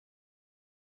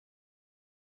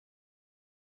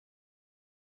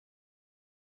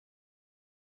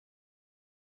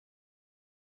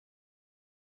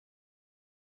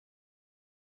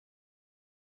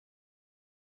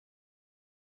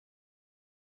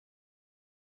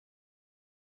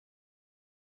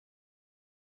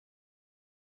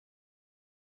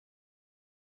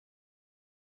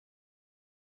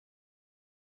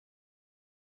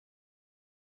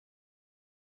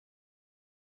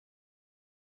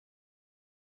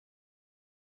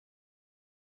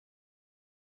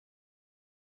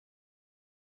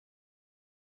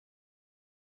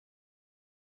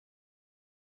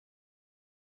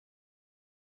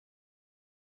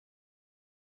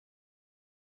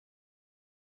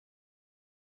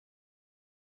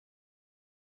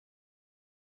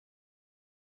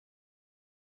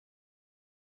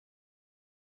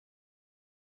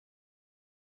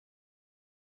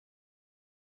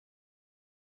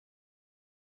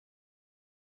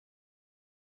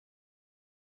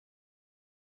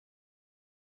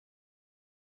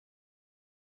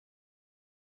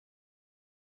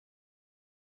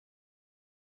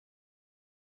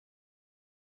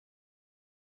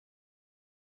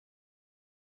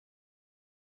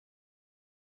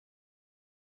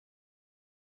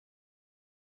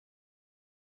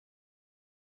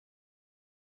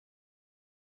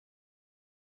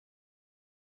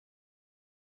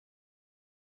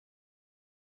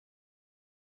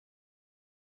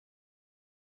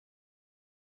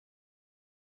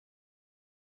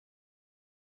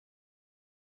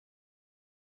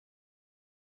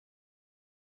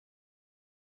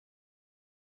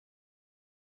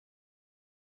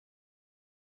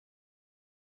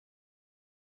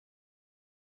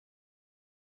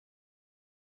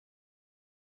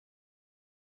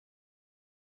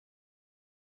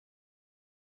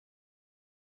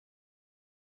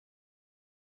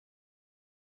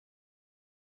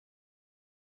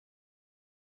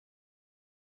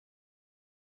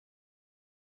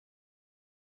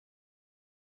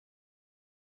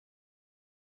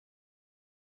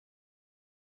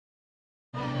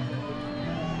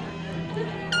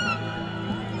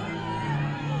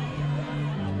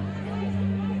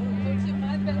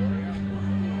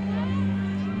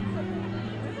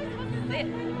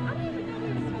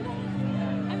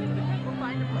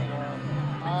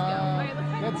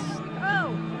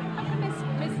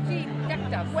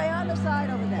Way on the side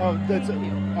over there. Oh, that's it. All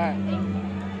right.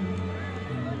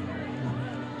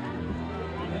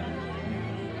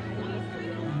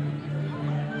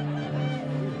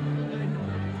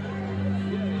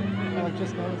 I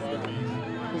just noticed that.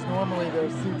 Because normally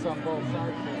there's seats on both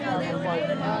sides. Yeah, they were like,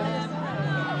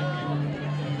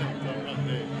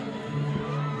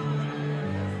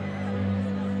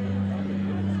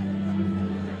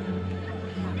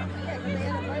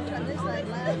 on this side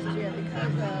last year because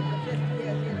of the 50th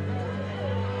anniversary.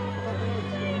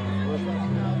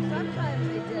 No, sometimes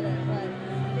they did it, but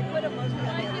they put it mostly on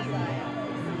the other side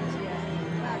this year.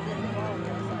 Not that they all on the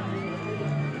other side.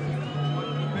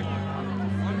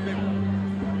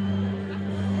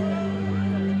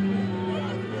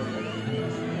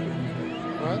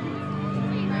 What?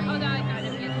 Oh, no, I got it.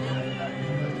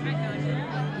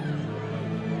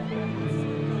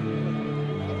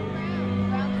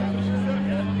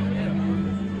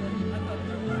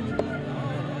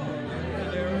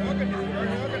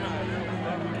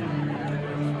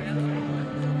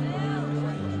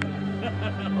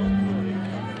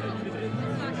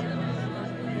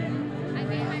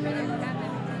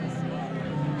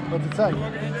 What's it say? It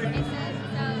says,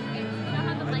 you know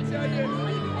how the lights are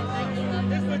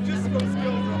this logistical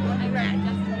skills are unmatched.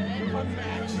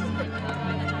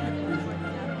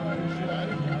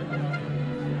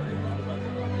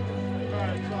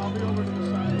 Alright, so I'll be over to the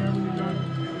side there when you're done.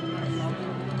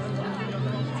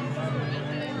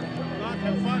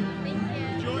 Have fun. Thank you.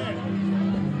 Enjoy it.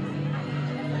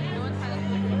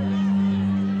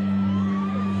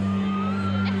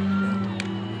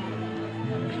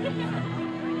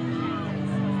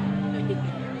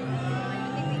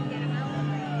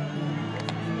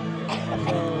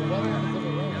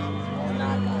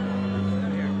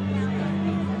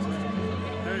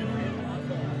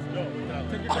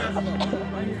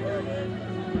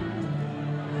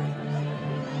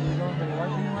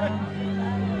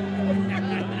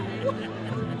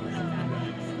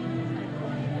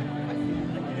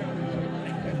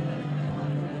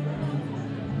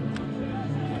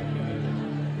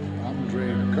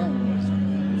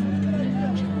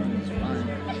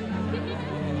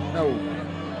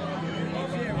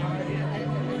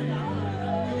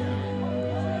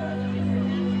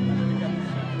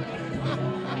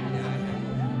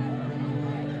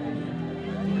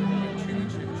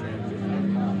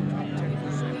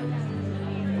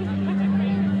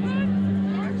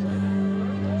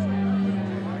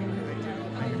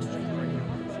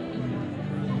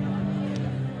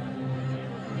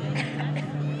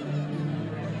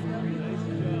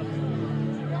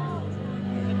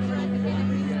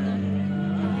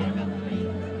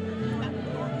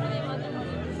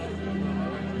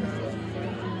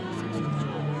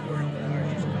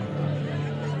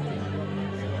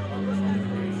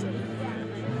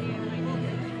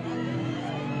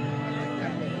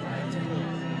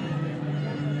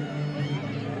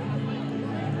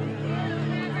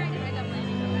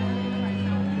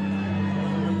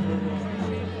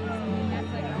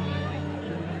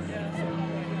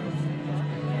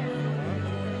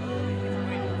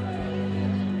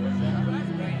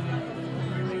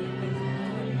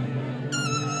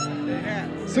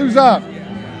 Sue's up.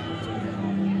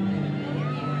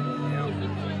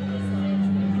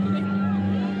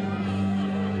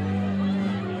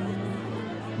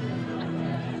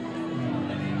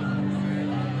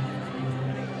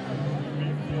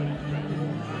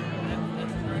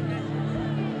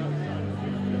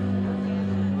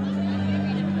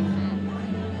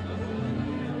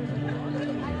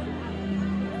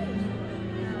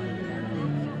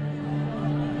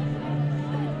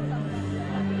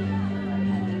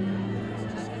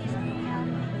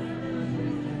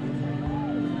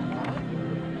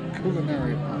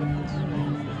 Culinary arts.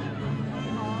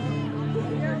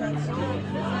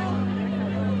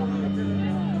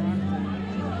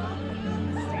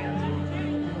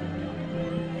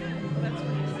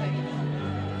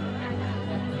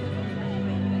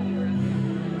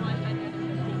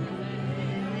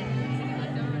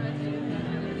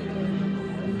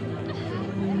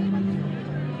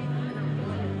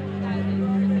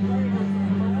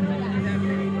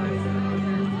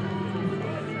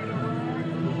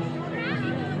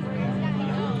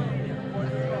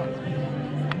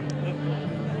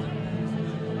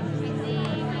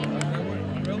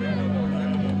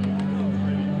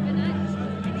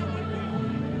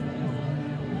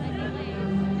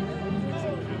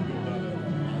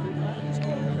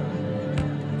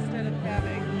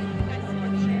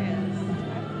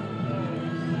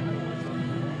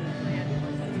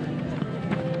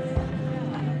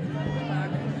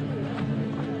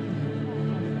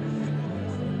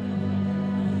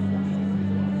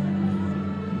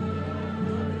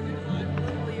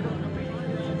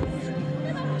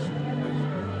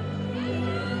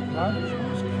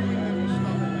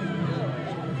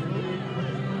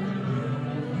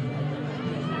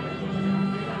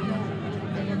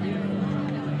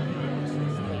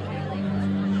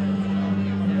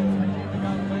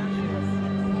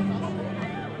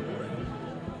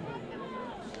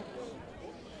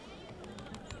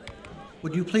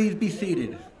 Would you please be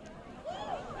seated?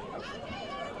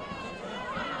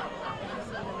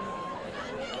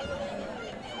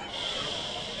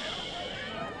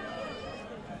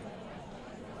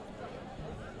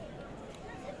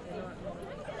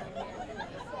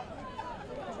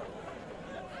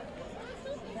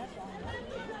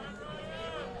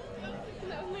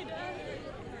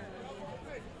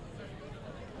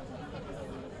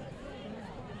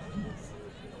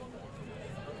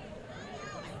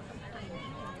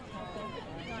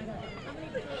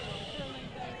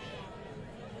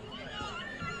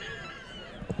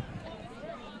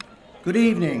 Good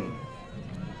evening.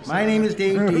 My name is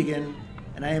Dave Deegan,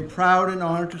 and I am proud and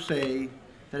honored to say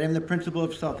that I am the principal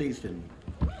of Southeastern.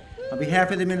 On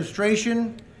behalf of the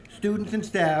administration, students, and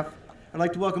staff, I'd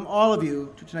like to welcome all of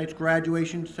you to tonight's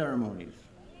graduation ceremonies.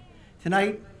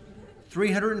 Tonight,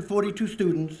 342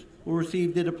 students will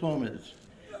receive their diplomas,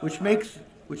 which makes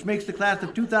the class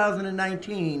of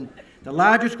 2019 the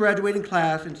largest graduating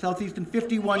class in Southeastern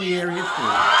 51-year history.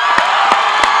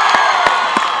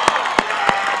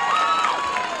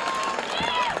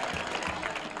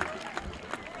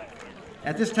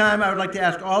 At this time, I would like to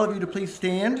ask all of you to please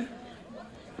stand.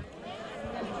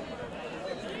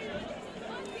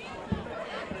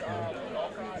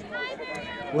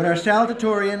 Would our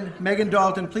salutatorian, Megan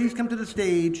Dalton, please come to the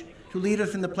stage to lead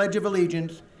us in the Pledge of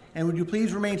Allegiance, and would you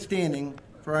please remain standing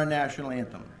for our national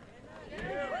anthem.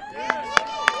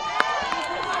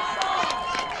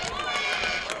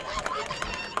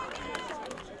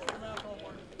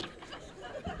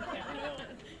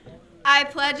 I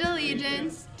pledge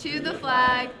allegiance to the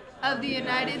flag of the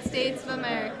United States of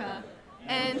America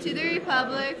and to the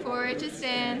republic for which it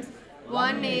stands,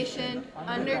 one nation,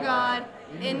 under God,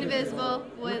 indivisible,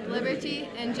 with liberty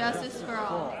and justice for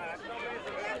all.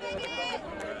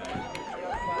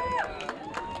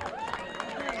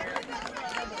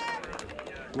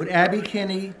 Would Abby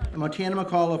Kinney and Montana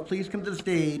McAuliffe please come to the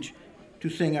stage to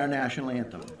sing our national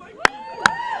anthem?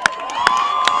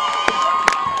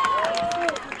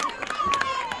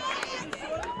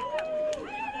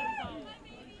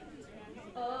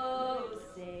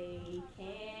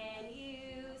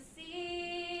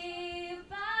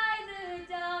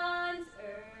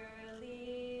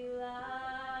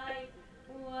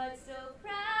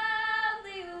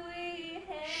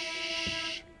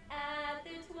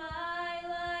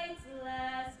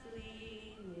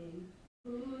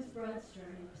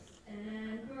 Stripes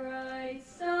and bright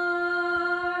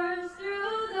stars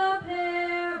through the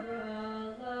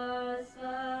perilous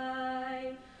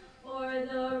fight, o'er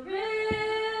the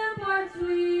ramparts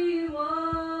we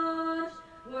watched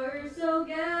were so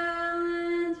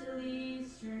gallantly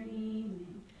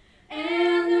streaming,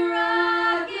 and the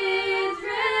rockets'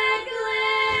 red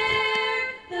glare,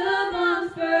 the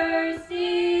bombs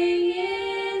bursting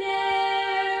in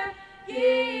air,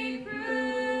 gave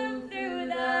proof through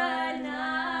the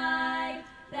night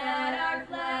that our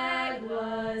flag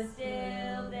was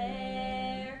still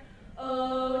there.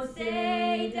 Oh,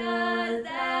 say does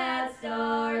that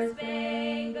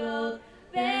star-spangled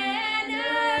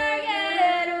banner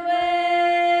yet wave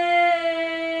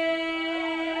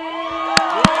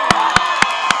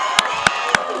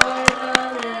o'er the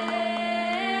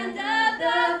land of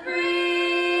the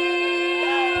free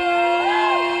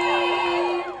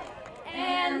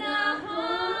and the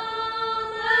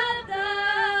home of the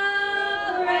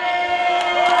brave?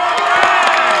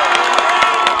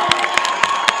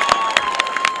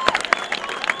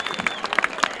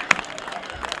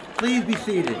 Please be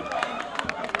seated.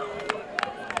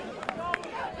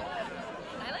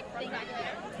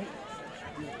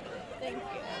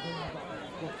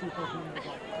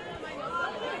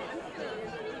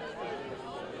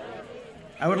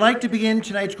 I would like to begin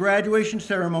tonight's graduation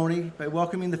ceremony by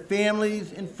welcoming the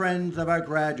families and friends of our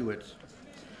graduates.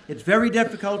 It's very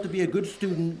difficult to be a good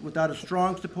student without a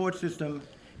strong support system,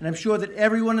 and I'm sure that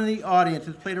everyone in the audience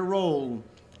has played a role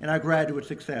in our graduate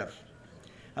success.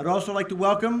 I'd also like to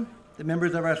welcome the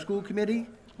members of our school committee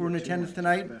who are in attendance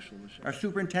tonight, our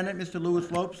superintendent, Mr.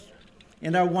 Lewis Lopes,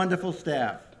 and our wonderful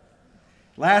staff.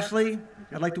 Lastly,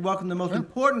 I'd like to welcome the most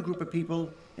important group of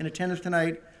people in attendance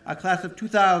tonight, our class of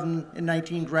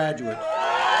 2019 graduates.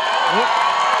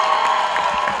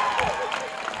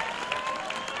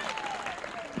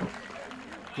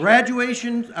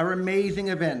 Graduations are amazing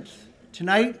events.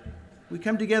 Tonight, we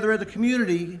come together as a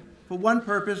community for one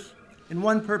purpose and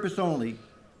one purpose only,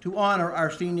 to honor our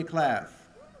senior class.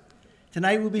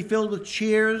 Tonight will be filled with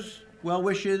cheers, well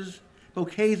wishes,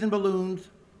 bouquets and balloons.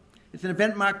 It's an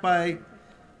event marked by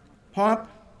pomp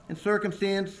and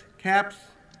circumstance, caps,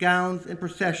 gowns, and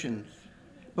processions.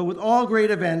 But with all great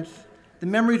events, the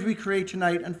memories we create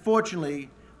tonight, unfortunately,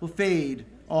 will fade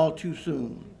all too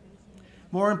soon.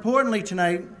 More importantly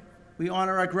tonight, we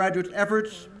honor our graduates'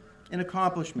 efforts and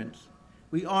accomplishments.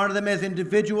 We honor them as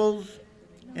individuals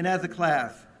and as a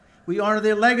class. We honor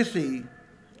their legacy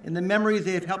and the memories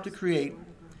they have helped to create.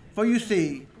 For you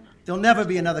see, there'll never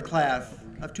be another class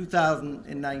of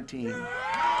 2019.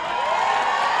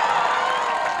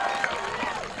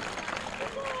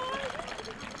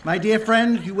 My dear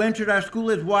friends, you entered our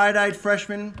school as wide-eyed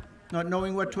freshmen, not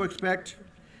knowing what to expect.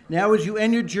 Now, as you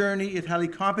end your journey as highly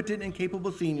competent and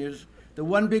capable seniors, the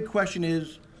one big question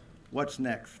is, what's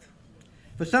next?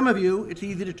 For some of you, it's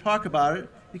easy to talk about it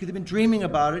because you've been dreaming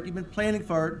about it, you've been planning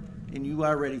for it, and you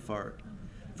are ready for it.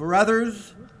 For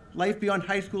others, life beyond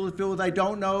high school is filled with I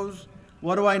don't knows,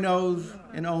 what do I knows,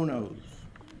 and oh knows.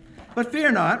 But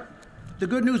fear not. The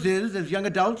good news is, as young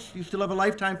adults, you still have a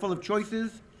lifetime full of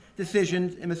choices,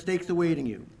 decisions, and mistakes awaiting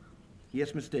you.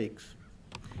 Yes, mistakes.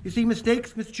 You see,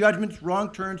 mistakes, misjudgments,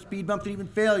 wrong turns, speed bumps, and even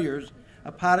failures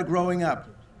are part of growing up,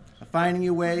 of finding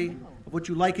your way, of what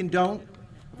you like and don't,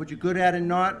 of what you're good at and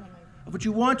not, of what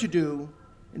you want to do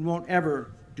and won't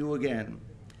ever do again.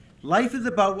 Life is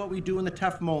about what we do in the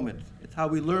tough moments. It's how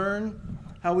we learn,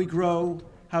 how we grow,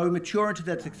 how we mature into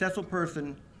that successful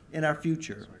person in our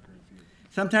future.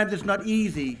 Sometimes it's not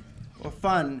easy or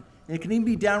fun, and it can even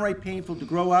be downright painful to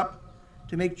grow up,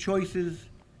 to make choices,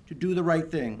 to do the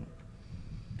right thing.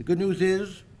 The good news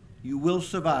is, you will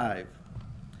survive.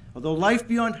 Although life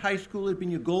beyond high school has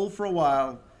been your goal for a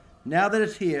while, now that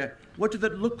it's here, what does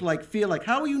it look like, feel like?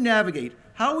 How will you navigate?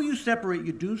 How will you separate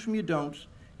your do's from your don'ts,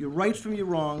 your rights from your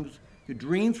wrongs, your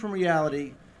dreams from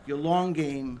reality, your long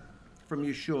game from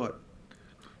your short?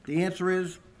 The answer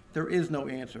is, there is no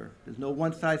answer. There's no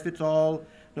one-size-fits-all,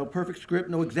 no perfect script,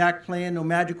 no exact plan, no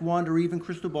magic wand or even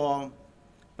crystal ball.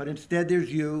 But instead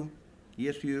there's you,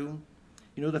 yes you.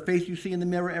 You know the face you see in the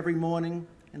mirror every morning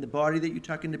and the body that you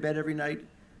tuck into bed every night.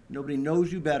 Nobody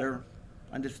knows you better,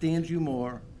 understands you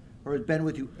more, or has been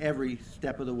with you every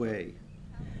step of the way.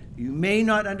 You may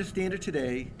not understand it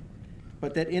today,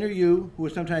 but that inner you, who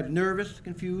is sometimes nervous,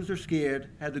 confused, or scared,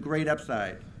 has a great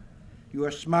upside. You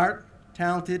are smart,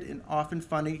 talented, and often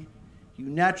funny. You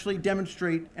naturally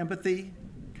demonstrate empathy,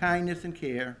 kindness, and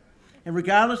care. And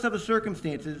regardless of the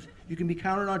circumstances, you can be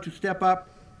counted on to step up,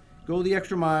 go the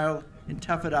extra mile, and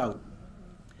tough it out.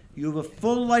 You have a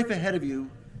full life ahead of you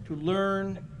to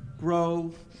learn,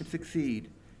 grow, and succeed.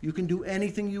 You can do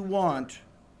anything you want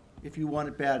if you want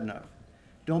it bad enough.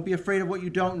 Don't be afraid of what you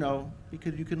don't know,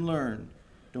 because you can learn.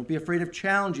 Don't be afraid of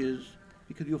challenges,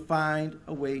 because you'll find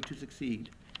a way to succeed.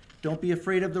 Don't be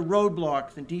afraid of the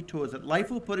roadblocks and detours that life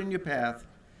will put in your path,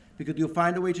 because you'll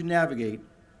find a way to navigate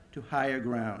to higher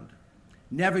ground.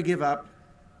 Never give up,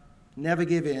 never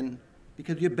give in,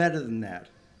 because you're better than that.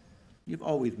 You've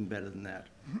always been better than that.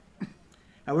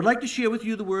 I would like to share with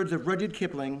you the words of Rudyard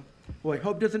Kipling, who I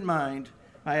hope doesn't mind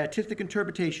my artistic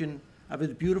interpretation of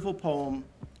his beautiful poem,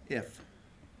 If.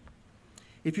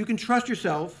 If you can trust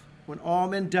yourself when all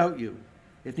men doubt you,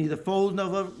 if neither foes nor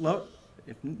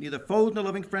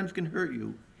loving friends can hurt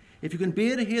you, if you can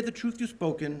bear to hear the truth you've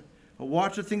spoken, or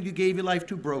watch the things you gave your life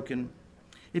to broken,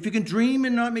 if you can dream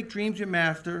and not make dreams your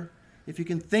master, if you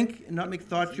can think and not make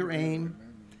thoughts your aim,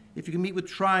 if you can meet with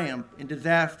triumph and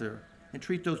disaster and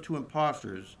treat those two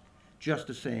imposters just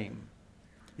the same,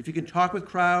 if you can talk with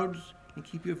crowds and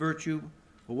keep your virtue,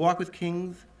 or walk with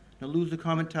kings and lose the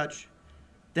common touch,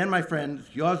 then, my friends,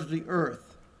 yours is the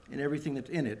earth and everything that's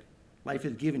in it. Life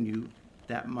has given you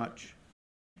that much.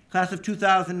 Class of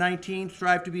 2019,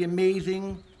 strive to be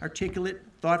amazing, articulate,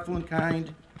 thoughtful, and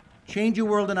kind. Change your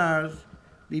world and ours.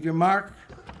 Leave your mark,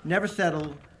 never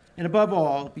settle, and above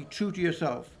all, be true to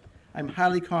yourself. I'm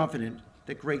highly confident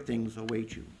that great things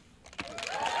await you.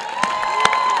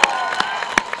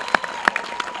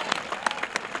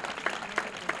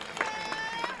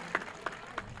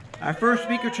 Our first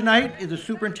speaker tonight is the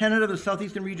superintendent of the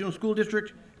Southeastern Regional School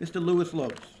District, Mr. Lewis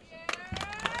Lopes.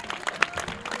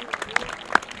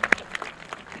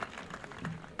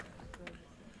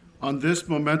 On this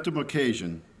momentum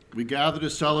occasion, we gather to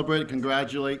celebrate and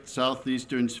congratulate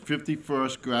Southeastern's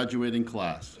 51st graduating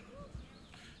class.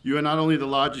 You are not only the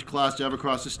largest class to ever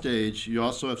cross the stage, you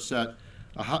also have set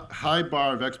a high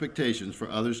bar of expectations for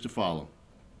others to follow.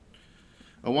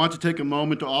 I want to take a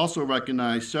moment to also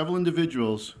recognize several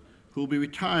individuals who will be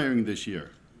retiring this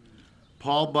year.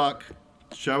 Paul Buck,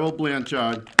 Cheryl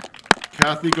Blanchard,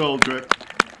 Kathy Goldrick,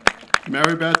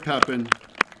 Mary Beth Pepin,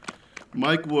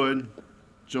 Mike Wood,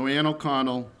 Joanne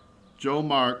O'Connell, Joe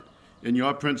Mark, and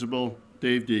your principal,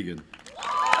 Dave Deegan.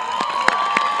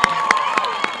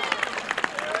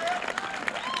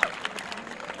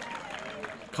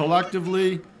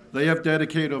 Collectively, they have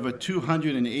dedicated over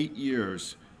 208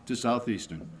 years to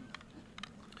Southeastern.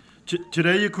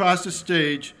 Today you cross the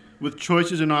stage with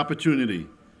choices and opportunity.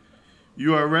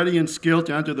 You are ready and skilled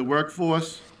to enter the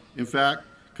workforce. In fact,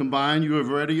 combined, you have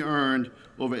already earned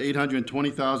over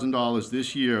 $820,000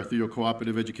 this year through your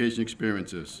cooperative education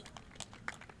experiences.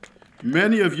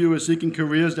 Many of you are seeking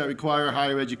careers that require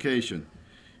higher education,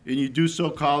 and you do so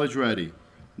college ready,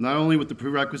 not only with the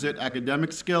prerequisite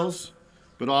academic skills,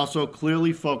 but also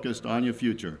clearly focused on your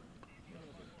future.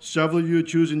 Several of you are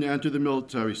choosing to enter the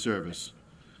military service.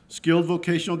 Skilled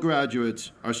vocational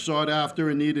graduates are sought after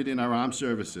and needed in our armed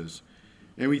services,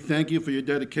 and we thank you for your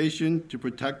dedication to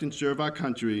protect and serve our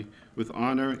country with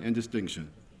honor and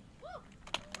distinction.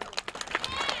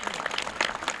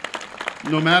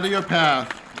 No matter your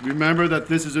path, remember that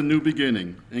this is a new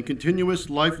beginning, and continuous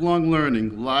lifelong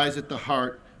learning lies at the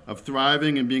heart of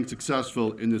thriving and being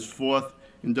successful in this fourth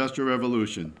industrial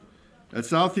revolution. At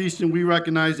Southeastern, we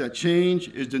recognize that change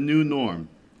is the new norm.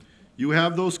 You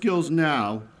have those skills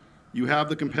now. You have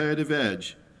the competitive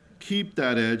edge. Keep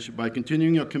that edge by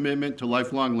continuing your commitment to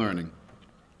lifelong learning.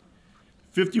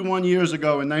 51 years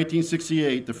ago, in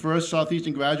 1968, the first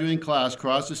Southeastern graduating class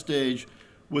crossed the stage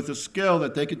with a skill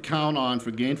that they could count on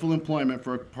for gainful employment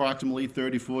for approximately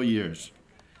 34 years.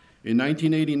 In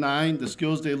 1989, the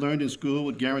skills they learned in school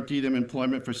would guarantee them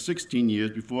employment for 16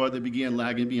 years before they began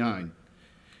lagging behind.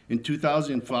 In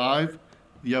 2005,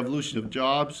 the evolution of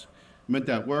jobs meant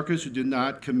that workers who did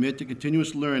not commit to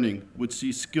continuous learning would see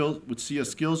a skills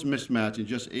mismatch in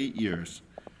just 8 years.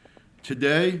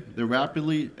 Today, the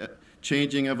rapidly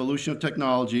changing evolution of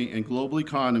technology and global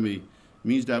economy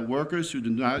means that workers who do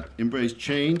not embrace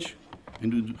change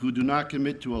and who do not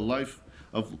commit to a life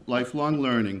of lifelong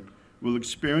learning will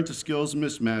experience a skills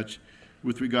mismatch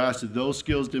with regards to those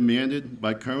skills demanded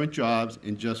by current jobs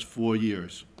in just 4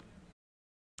 years.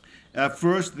 At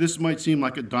first, this might seem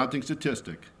like a daunting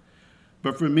statistic,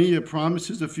 but for me, it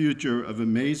promises a future of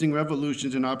amazing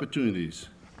revolutions and opportunities.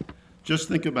 Just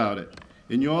think about it.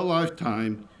 In your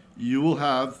lifetime, you will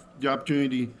have the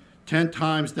opportunity 10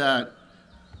 times that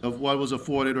of what was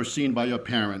afforded or seen by your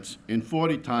parents, and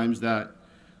 40 times that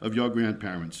of your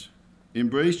grandparents.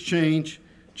 Embrace change,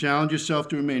 challenge yourself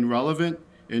to remain relevant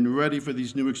and ready for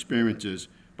these new experiences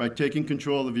by taking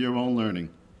control of your own learning.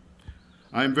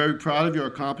 I am very proud of your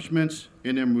accomplishments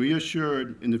and am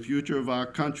reassured in the future of our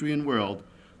country and world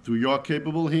through your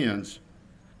capable hands.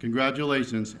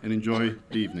 Congratulations and enjoy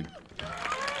the evening.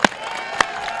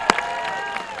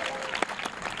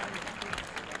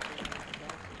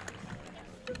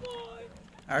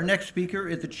 Our next speaker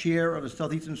is the chair of the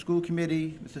Southeastern School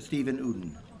Committee, Mr. Stephen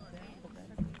Uden.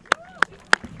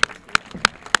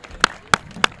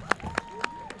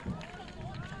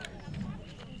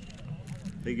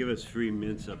 They give us free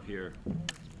mints up here.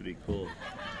 It's pretty cool.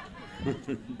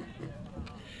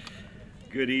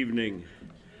 Good evening.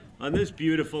 On this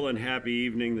beautiful and happy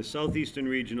evening, the Southeastern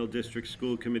Regional District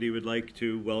School Committee would like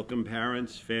to welcome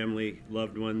parents, family,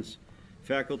 loved ones,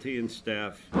 faculty and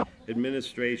staff,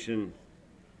 administration,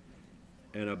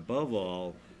 and above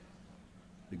all,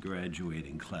 the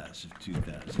graduating class of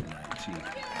 2019.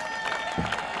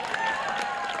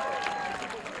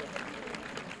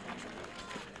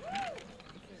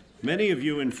 Many of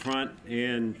you in front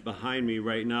and behind me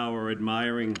right now are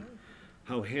admiring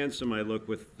how handsome I look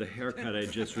with the haircut I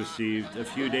just received a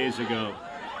few days ago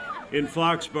in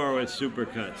Foxborough at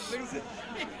Supercuts.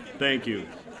 Thank you.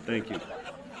 Thank you.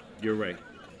 You're right.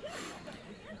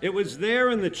 It was there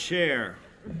in the chair,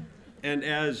 and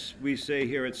as we say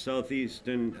here at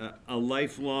Southeastern, a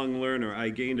lifelong learner, I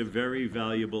gained a very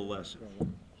valuable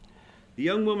lesson. The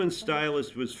young woman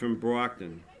stylist was from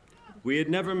Brockton. We had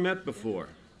never met before.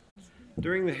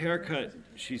 During the haircut,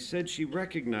 she said she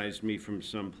recognized me from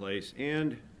someplace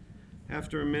and,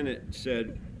 after a minute,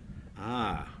 said,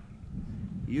 "Ah,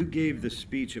 you gave the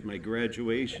speech at my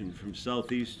graduation from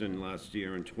Southeastern last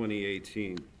year in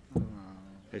 2018.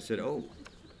 I said, "Oh,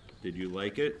 did you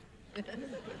like it?"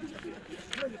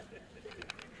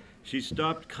 She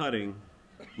stopped cutting,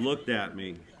 looked at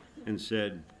me, and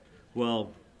said,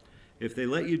 "Well, if they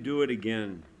let you do it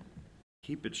again,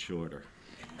 keep it shorter."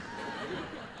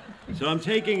 So I'm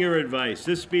taking your advice.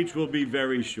 This speech will be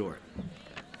very short.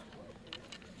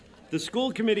 The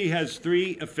school committee has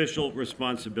 3 official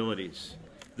responsibilities: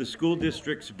 the school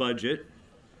district's budget,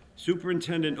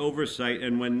 superintendent oversight,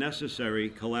 and when necessary,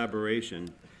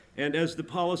 collaboration, and as the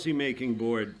policy-making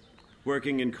board,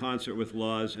 working in concert with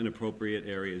laws and appropriate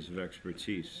areas of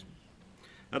expertise.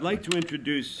 I'd like to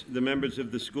introduce the members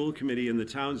of the school committee and the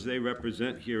towns they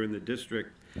represent here in the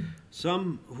district,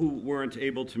 some who weren't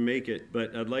able to make it,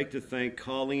 but I'd like to thank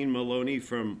Colleen Maloney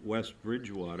from West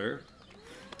Bridgewater.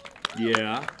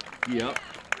 Yeah, yep.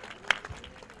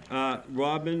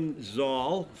 Robin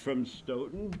Zoll from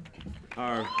Stoughton,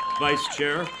 our vice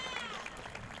chair.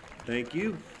 Thank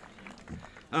you.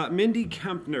 Mindy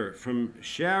Kempner from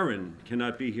Sharon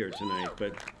cannot be here tonight,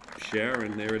 but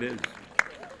Sharon, there it is.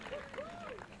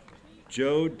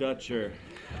 Joe Dutcher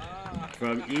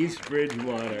from East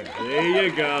Bridgewater. There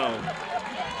you go.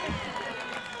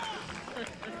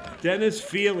 Dennis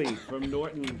Feely from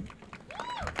Norton.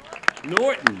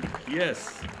 Norton,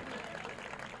 yes.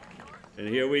 And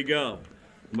here we go.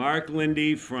 Mark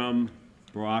Lindy from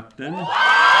Brockton.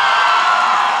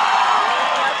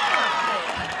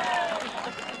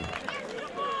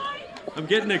 I'm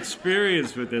getting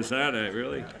experience with this, aren't I,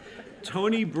 really?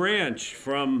 Tony Branch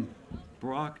from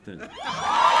Brockton.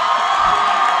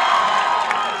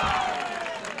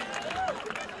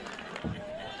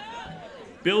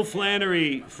 Bill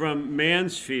Flannery from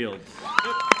Mansfield,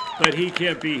 but he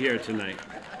can't be here tonight.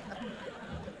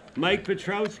 Mike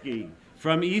Petrowski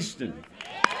from Easton.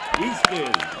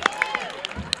 Easton.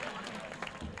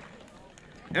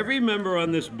 Every member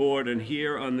on this board and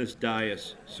here on this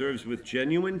dais serves with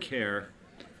genuine care,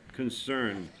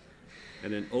 concern,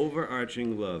 and an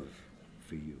overarching love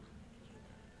for you.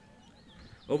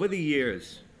 Over the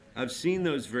years, I've seen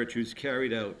those virtues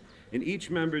carried out in each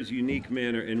member's unique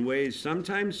manner in ways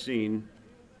sometimes seen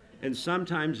and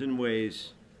sometimes in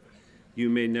ways you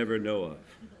may never know of.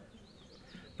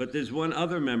 But there's one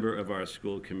other member of our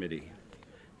school committee,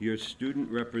 your student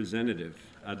representative.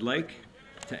 I'd like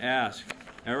to ask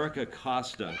Erica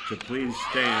Costa to please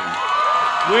stand.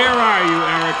 Where are you,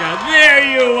 Erica? There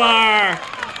you are!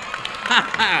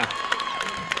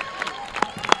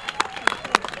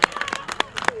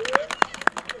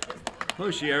 Oh,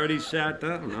 she already sat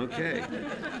down, okay.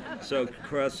 So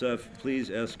cross off, please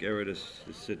ask Erica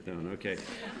to sit down, okay.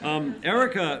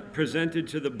 Erica presented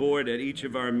to the board at each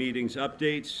of our meetings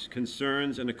updates,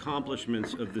 concerns, and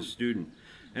accomplishments of the student.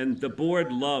 And the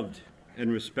board loved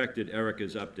and respected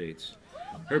Erica's updates.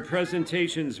 Her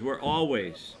presentations were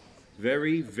always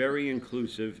very, very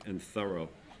inclusive and thorough.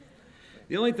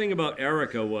 The only thing about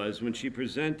Erica was when she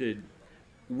presented,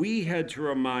 we had to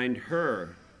remind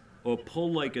her or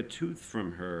pull like a tooth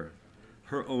from her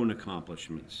own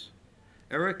accomplishments.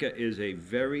 Erica is a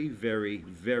very, very,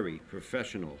 very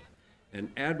professional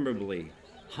and admirably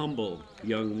humble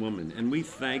young woman, and we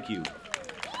thank you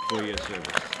for your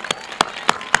service.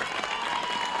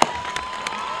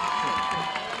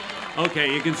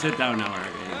 Okay, you can sit down now,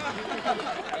 Erica.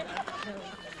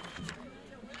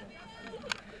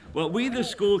 What we, the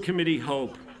school committee,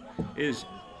 hope is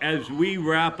as we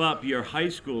wrap up your high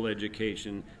school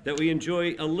education, that we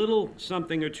enjoy a little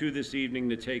something or two this evening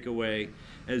to take away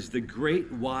as the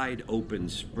great wide open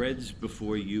spreads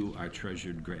before you, our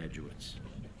treasured graduates.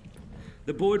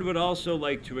 The board would also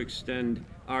like to extend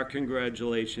our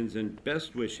congratulations and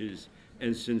best wishes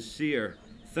and sincere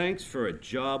thanks for a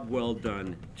job well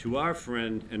done to our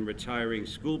friend and retiring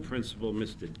school principal,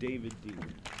 Mr. David Dean.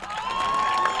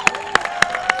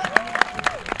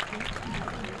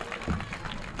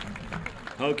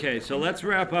 Okay, so let's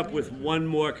wrap up with one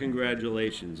more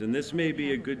congratulations, and this may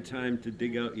be a good time to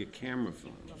dig out your camera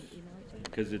phones,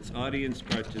 because it's audience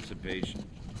participation.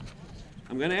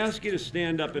 I'm going to ask you to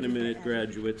stand up in a minute,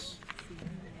 graduates,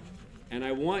 and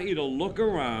I want you to look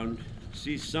around,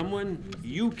 see someone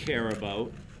you care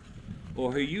about,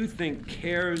 or who you think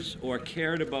cares or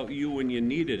cared about you when you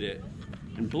needed it,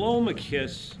 and blow them a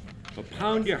kiss, or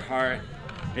pound your heart,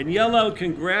 and yell out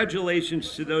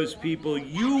congratulations to those people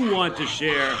you want to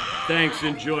share thanks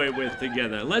and joy with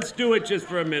together. Let's do it just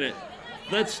for a minute.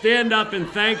 Let's stand up and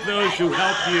thank those who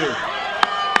helped you.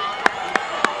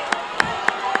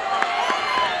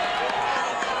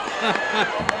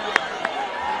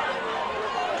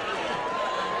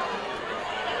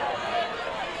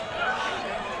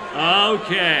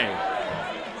 Okay.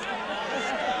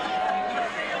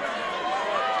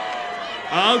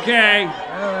 Okay.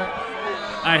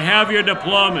 I have your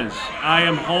diplomas. I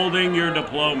am holding your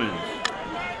diplomas.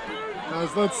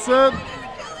 Guys, let's sit.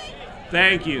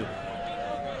 Thank you.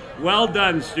 Well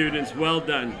done, students, well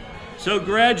done. So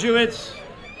graduates,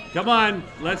 come on,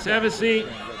 let's have a seat.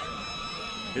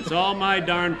 It's all my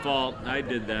darn fault. I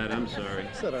did that, I'm sorry.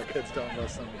 Said our kids don't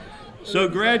listen. So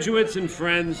graduates and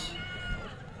friends,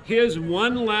 Here's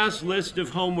one last list of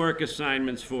homework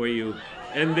assignments for you,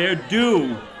 and they're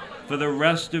due for the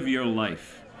rest of your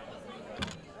life.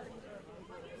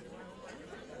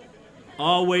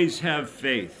 Always have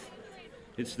faith.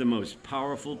 It's the most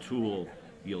powerful tool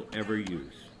you'll ever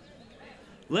use.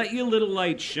 Let your little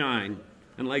light shine,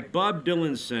 and like Bob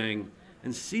Dylan sang,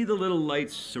 and see the little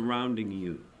lights surrounding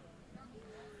you.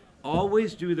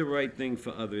 Always do the right thing for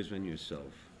others and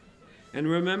yourself. And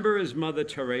remember, as Mother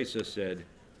Teresa said,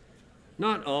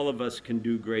 not all of us can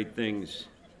do great things,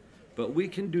 but we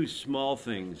can do small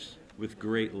things with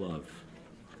great love.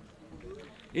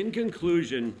 In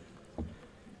conclusion,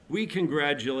 we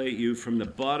congratulate you from the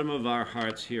bottom of our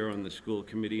hearts here on the school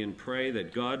committee and pray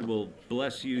that God will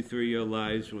bless you through your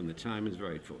lives when the time is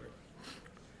right for it.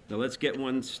 Now let's get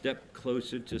one step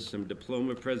closer to some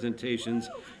diploma presentations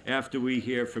after we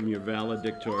hear from your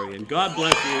valedictorian. God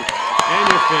bless you and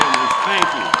your families. Thank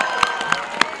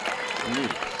you.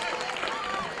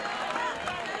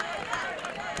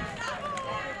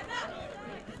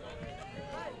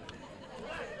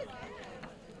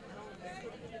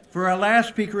 For our last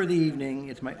speaker of the evening,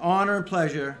 it's my honor and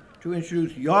pleasure to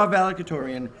introduce your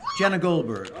valedictorian, Jenna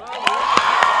Goldberg.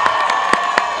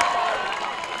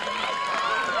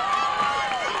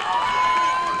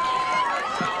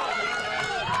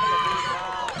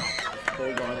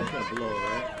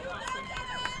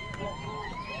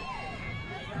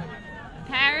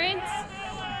 Parents,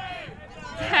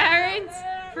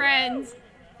 friends,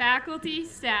 faculty,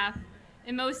 staff,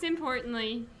 and most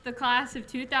importantly, the class of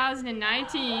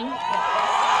 2019.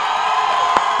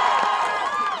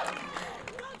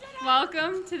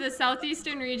 Welcome to the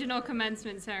Southeastern Regional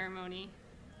Commencement Ceremony.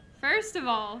 First of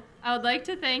all, I would like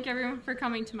to thank everyone for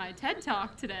coming to my TED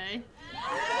Talk today.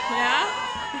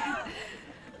 Yeah?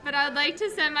 But I would like to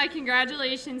send my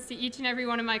congratulations to each and every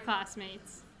one of my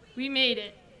classmates. We made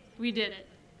it. We did it.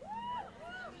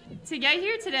 To get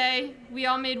here today, we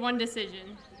all made one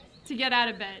decision: to get out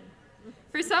of bed.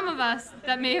 For some of us,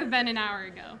 that may have been an hour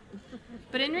ago.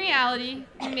 But in reality,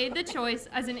 we made the choice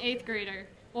as an 8th grader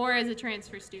or as a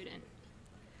transfer student.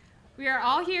 We are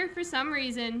all here for some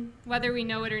reason, whether we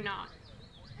know it or not.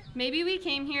 Maybe we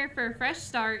came here for a fresh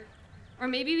start, or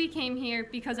maybe we came here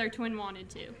because our twin wanted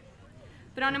to.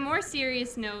 But on a more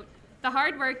serious note, the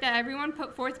hard work that everyone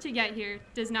put forth to get here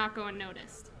does not go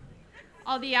unnoticed.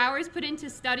 All the hours put into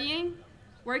studying,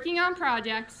 working on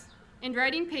projects, and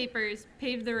writing papers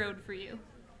paved the road for you.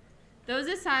 Those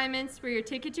assignments were your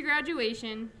ticket to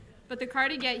graduation, but the car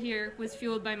to get here was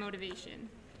fueled by motivation.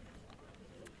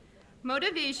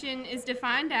 Motivation is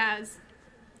defined as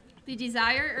the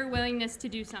desire or willingness to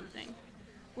do something,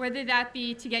 whether that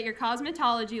be to get your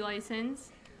cosmetology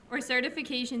license or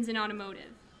certifications in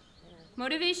automotive.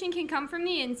 Motivation can come from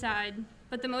the inside,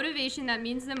 but the motivation that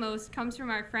means the most comes from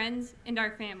our friends and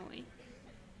our family.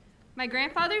 My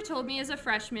grandfather told me as a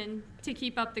freshman to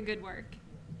keep up the good work.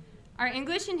 Our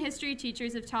English and history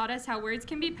teachers have taught us how words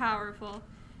can be powerful,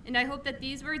 and I hope that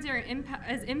these words are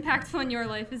as impactful in your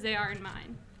life as they are in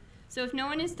mine. So if no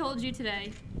one has told you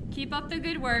today, keep up the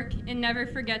good work and never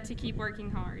forget to keep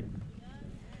working hard.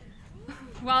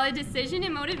 While a decision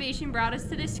and motivation brought us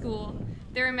to this school,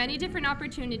 there are many different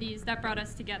opportunities that brought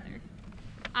us together.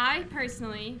 I,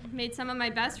 personally, made some of my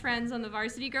best friends on the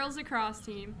varsity girls lacrosse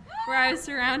team, where I was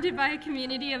surrounded by a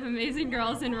community of amazing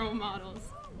girls and role models.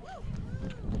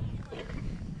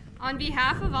 On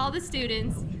behalf of all the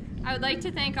students, I would like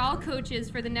to thank all coaches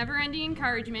for the never-ending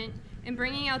encouragement in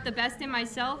bringing out the best in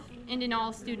myself and in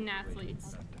all student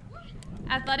athletes.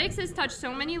 Athletics has touched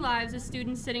so many lives of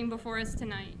students sitting before us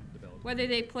tonight, whether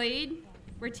they played,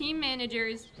 were team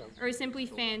managers, or were simply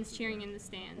fans cheering in the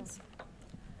stands.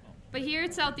 But here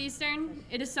at Southeastern,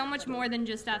 it is so much more than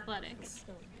just athletics.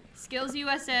 Skills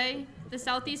USA, the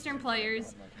Southeastern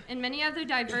players, and many other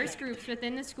diverse groups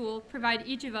within the school provide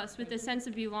each of us with a sense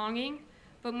of belonging,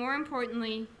 but more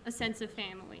importantly, a sense of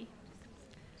family.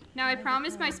 Now, I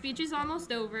promise my speech is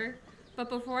almost over, but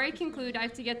before I conclude, I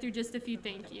have to get through just a few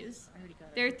thank yous.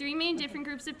 There are 3 main different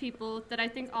groups of people that I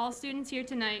think all students here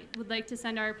tonight would like to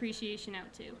send our appreciation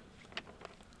out to.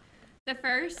 The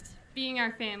first being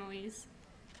our families.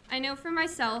 I know for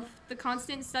myself, the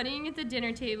constant studying at the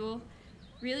dinner table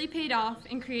really paid off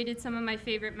and created some of my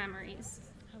favorite memories.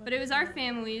 But it was our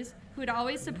families who would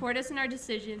always support us in our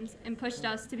decisions and pushed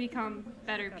us to become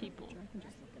better people.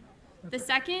 The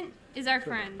second is our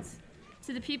friends.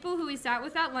 To the people who we sat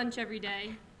with at lunch every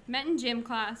day, met in gym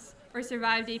class, or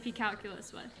survived AP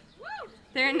Calculus with.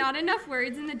 There are not enough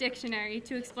words in the dictionary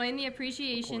to explain the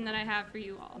appreciation that I have for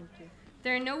you all.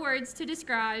 There are no words to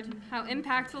describe how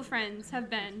impactful friends have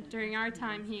been during our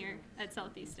time here at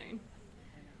Southeastern.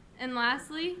 And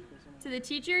lastly, to the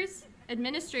teachers,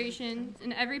 administration,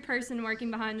 and every person working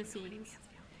behind the scenes.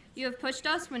 You have pushed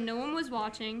us when no one was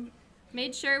watching,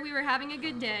 made sure we were having a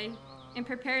good day, and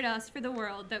prepared us for the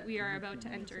world that we are about to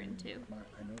enter into.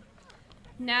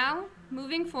 Now,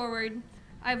 moving forward,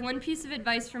 I have one piece of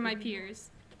advice for my peers.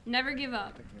 Never give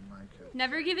up.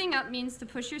 Never giving up means to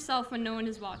push yourself when no one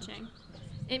is watching.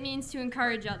 It means to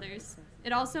encourage others.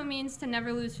 It also means to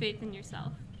never lose faith in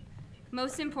yourself.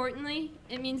 Most importantly,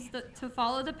 it means to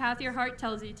follow the path your heart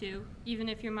tells you to, even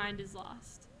if your mind is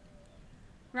lost.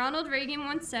 Ronald Reagan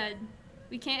once said,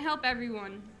 "We can't help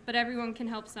everyone, but everyone can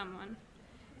help someone."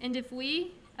 And if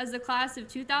we, as the class of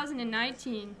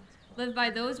 2019, live by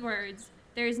those words,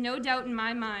 there is no doubt in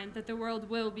my mind that the world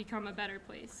will become a better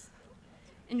place.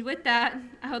 And with that,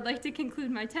 I would like to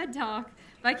conclude my TED Talk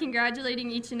by congratulating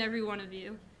each and every one of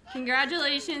you.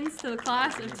 Congratulations to the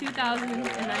class of 2019.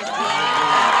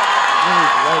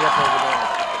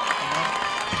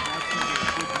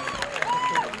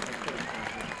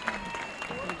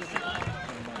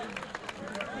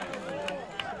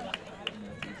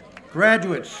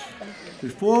 Graduates,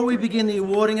 before we begin the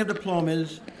awarding of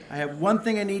diplomas, I have one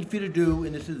thing I need for you to do,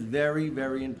 and this is very,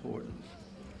 very important.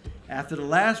 After the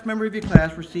last member of your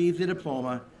class receives their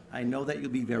diploma, I know that you'll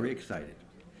be very excited.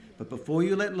 But before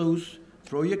you let loose,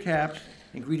 throw your caps,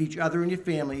 and greet each other and your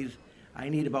families, I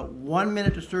need about 1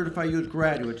 minute to certify you as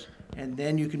graduates, and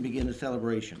then you can begin the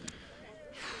celebration.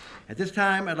 At this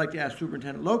time, I'd like to ask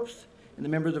Superintendent Lopes and the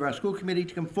members of our school committee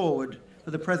to come forward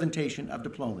for the presentation of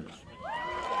diplomas.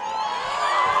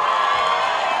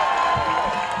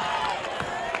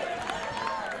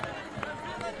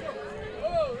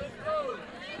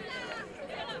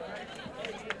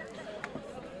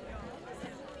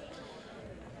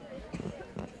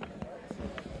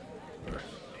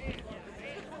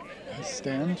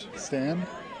 Stand.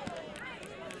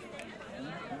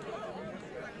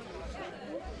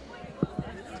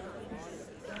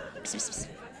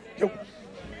 Go.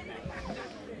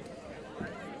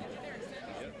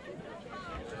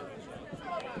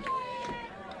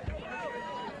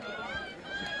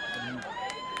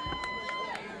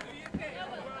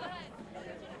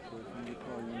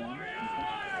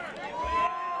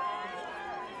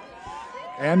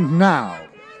 And now,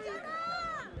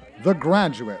 the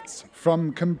graduates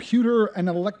from Computer and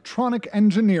Electronic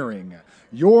Engineering,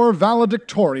 your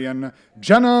valedictorian,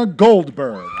 Jenna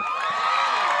Goldberg.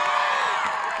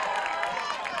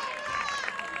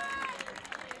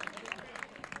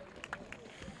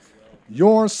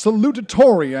 Your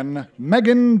salutatorian,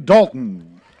 Megan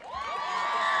Dalton.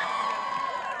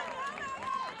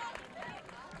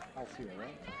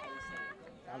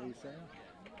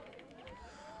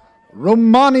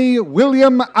 Romani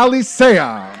William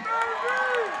Alicea.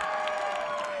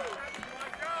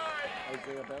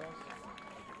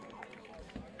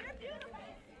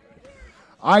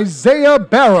 Isaiah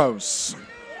Barros.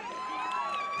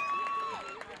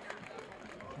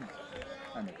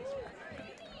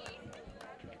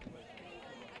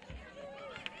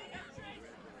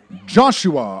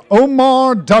 Joshua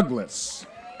Omar Douglas.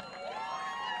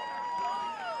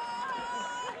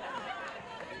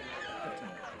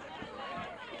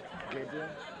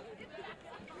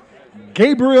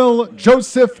 Gabriel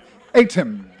Joseph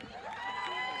Atem.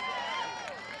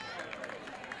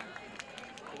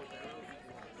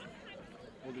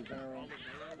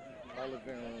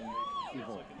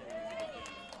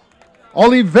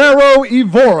 Olivero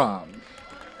Ivora.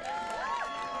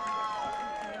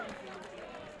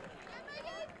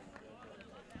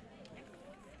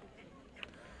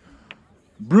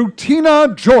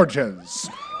 Brutina Georges.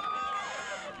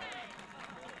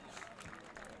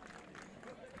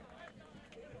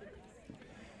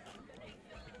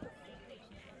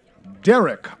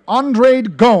 Derek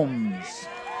Andrade Gomes.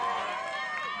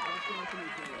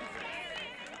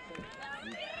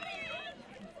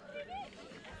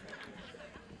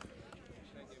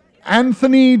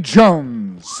 Anthony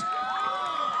Jones.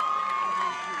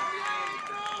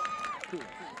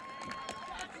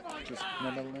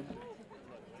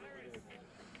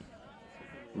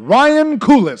 Ryan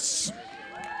Koulis.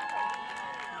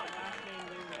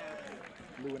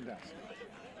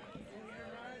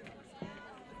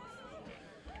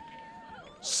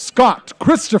 Scott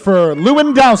Christopher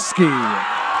Lewandowski.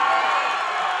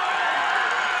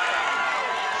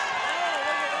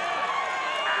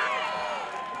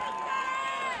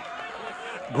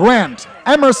 Grant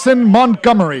Emerson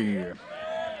Montgomery.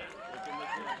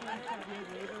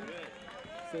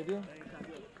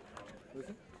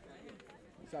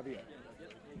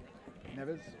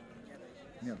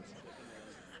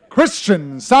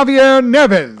 Christian Xavier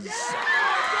Neves.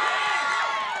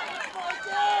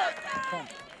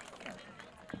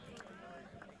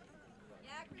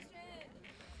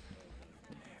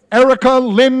 Erica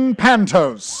Lynn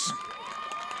Pantos.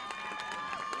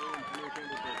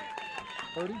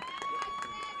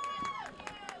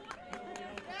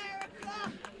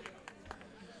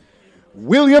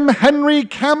 William Henry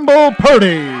Campbell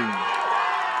Purdy. This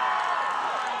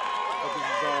is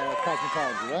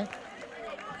cosmetology, right?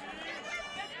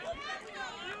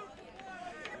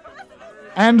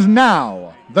 And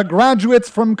now, the graduates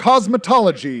from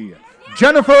cosmetology,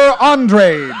 Jennifer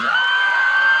Andrade.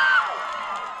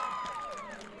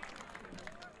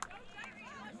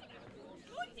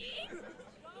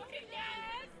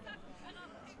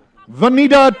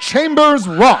 Vanita Chambers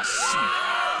Ross.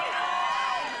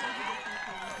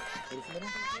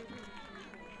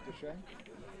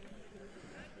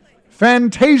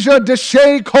 Fantasia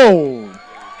Deshay Cole.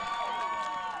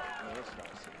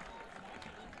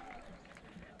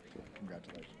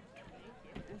 Congratulations.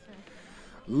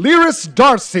 Lyris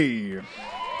Darcy.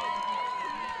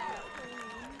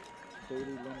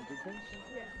 Bailey Lynn Duclos?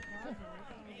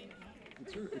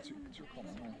 It's your call,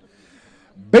 man.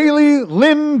 Bailey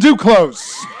Lynn Duclos.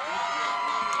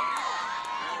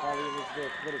 Holly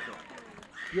Elizabeth, what is it?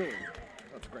 Fury.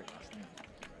 That's a great last name.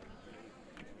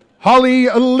 Holly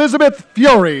Elizabeth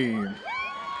Fury.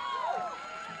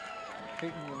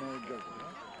 Peyton Renee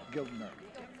Gildner.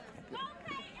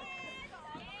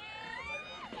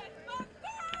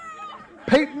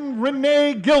 Peyton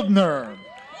Renee Gildner.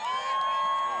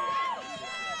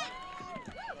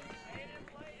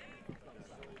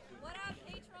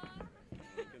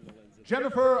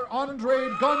 Jennifer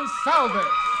Andrade Gonsalves.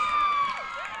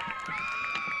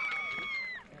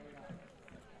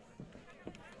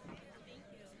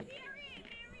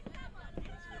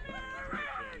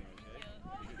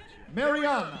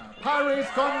 Mariana Pires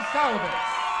Gonsalves.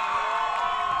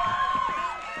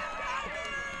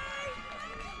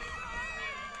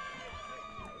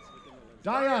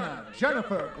 Diana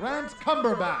Jennifer Grant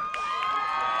Cumberbatch.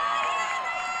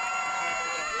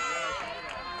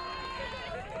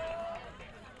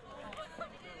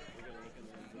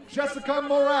 Jessica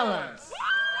Morales.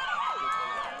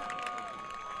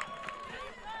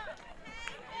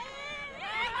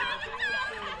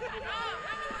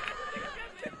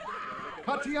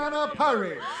 Tatiana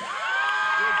Paris.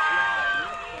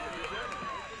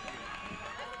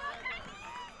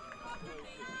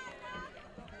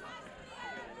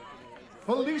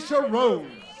 Felicia Rose.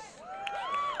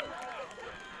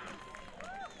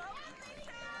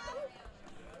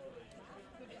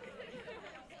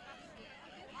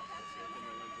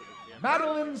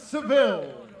 Madeline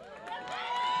Seville.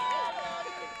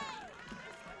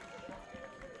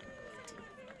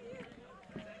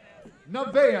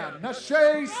 Nevaeh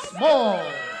Nashay Small.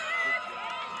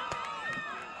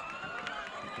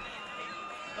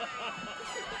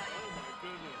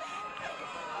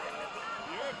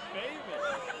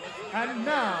 And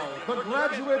now, the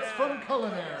graduates from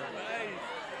culinary.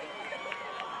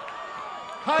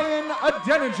 Kyan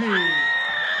Adeniji.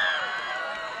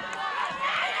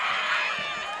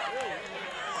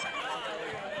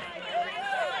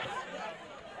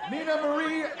 Nina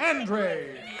Marie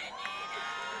Andre.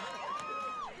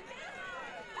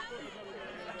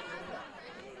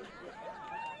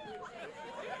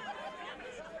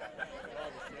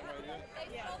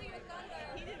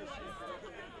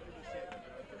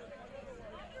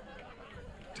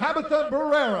 Tabitha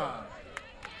Barrera.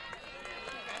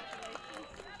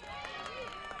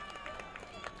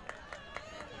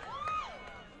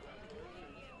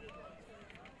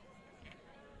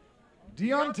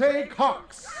 Deontay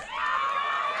Cox.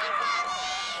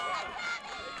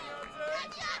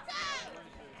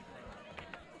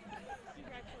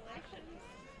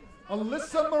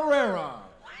 Alyssa Morera.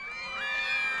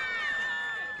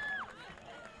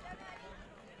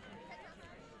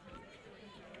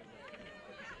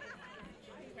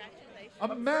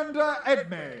 Amanda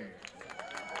Edmay.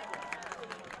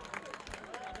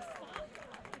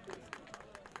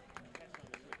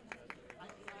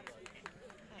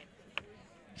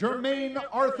 Jermaine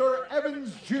Arthur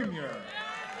Evans Jr.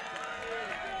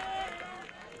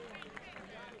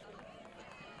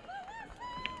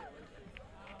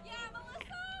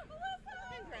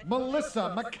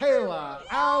 Melissa Michaela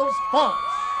Alves Fox.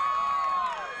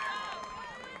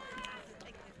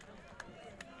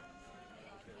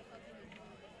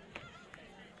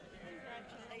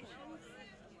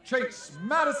 Chase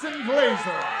Madison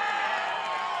Glazer.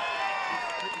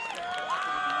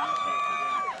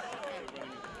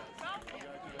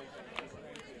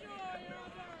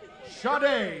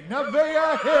 Sade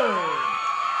Nevaeh Hill.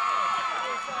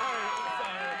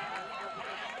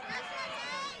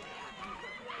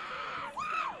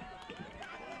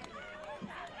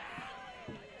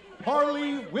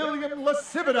 Parley William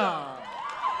Lasivida.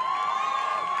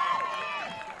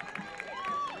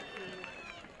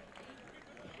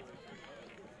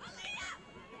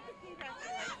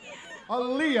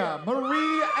 Aaliyah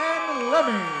Marie Ann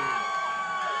Lemmy.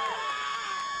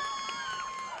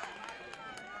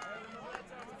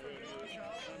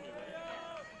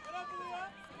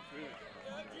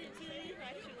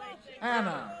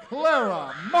 Anna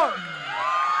Clara Martin.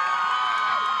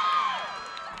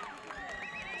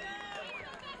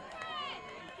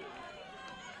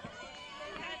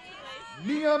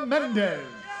 Mia Mendez.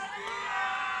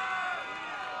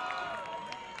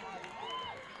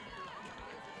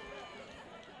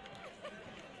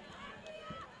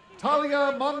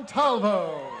 Talia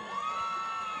Montalvo.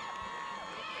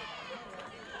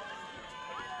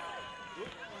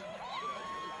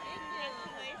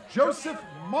 Joseph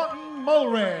Martin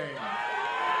Mulray.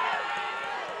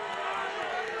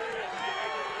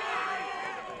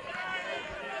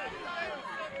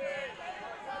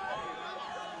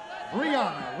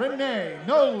 Brianna Renee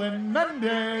Nolan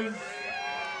Mendez.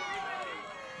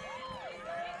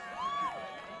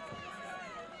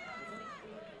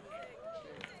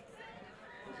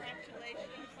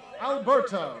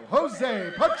 Alberto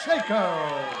Jose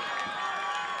Pacheco.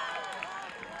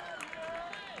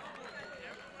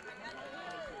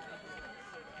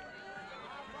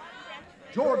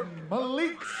 Jordan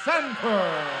Malik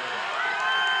Sanford.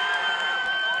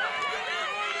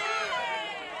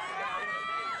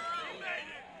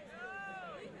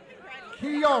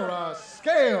 Kiara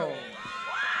Scales.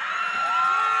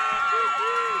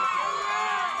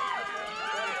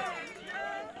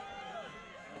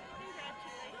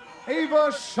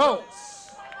 Ava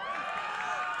Schultz.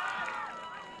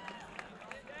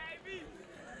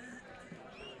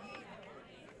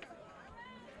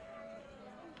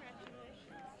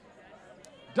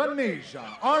 Danesia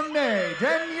Arne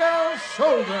Danielle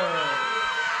Shoulder.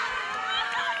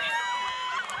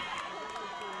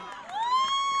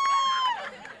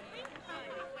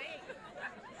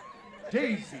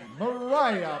 Daisy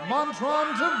Mariah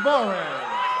Montron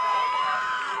Tavares.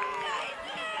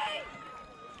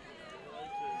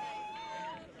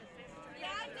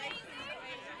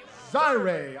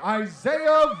 Zaire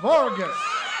Isaiah Vargas.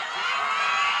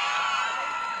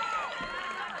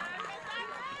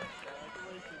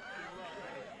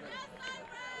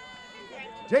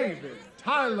 David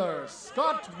Tyler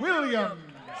Scott Williams.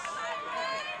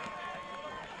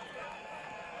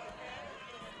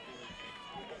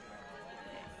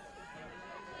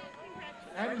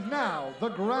 And now the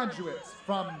graduates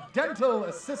from Dental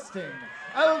Assisting,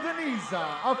 Eldeniza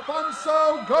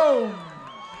Afonso Gomes.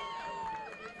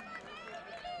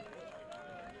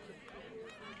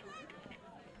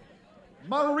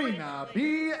 Marina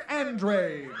B.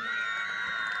 Andre.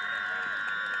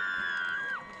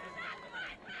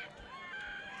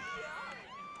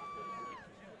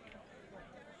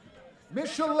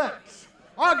 Michelette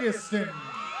Augustin.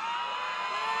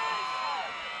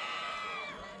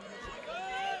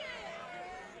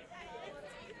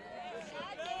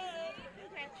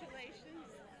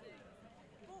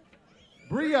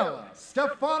 Briella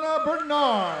Stefana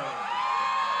Bernard.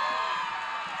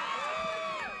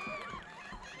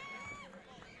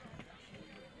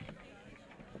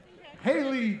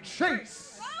 Haley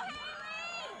Chase.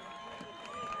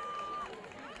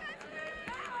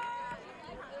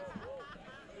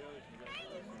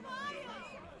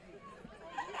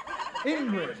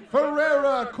 Ingrid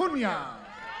Ferreira Cunha.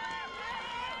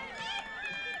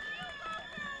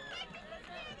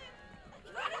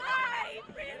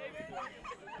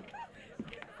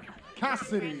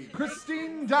 Cassidy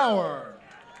Christine Dower.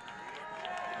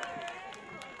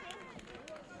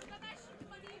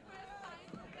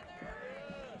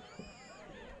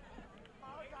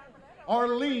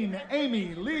 Arlene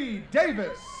Amy Lee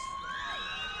Davis.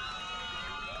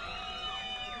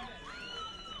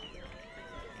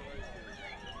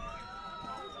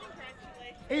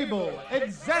 Abel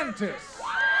Exantis.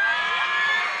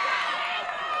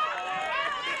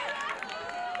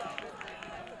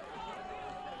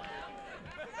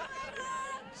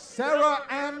 Sarah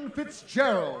Ann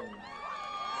Fitzgerald.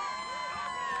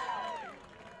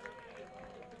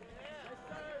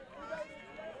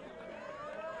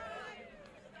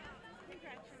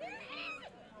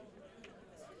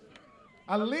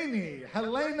 Alini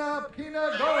Helena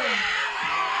Pina Goins.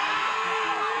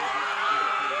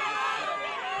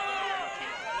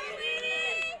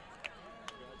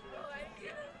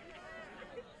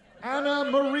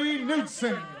 Anna Marie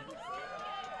Knudsen.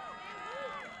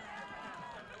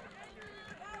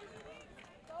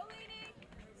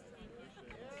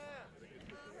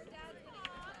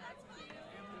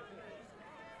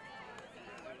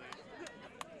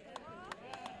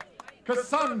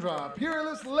 Cassandra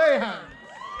Peerless Lehan.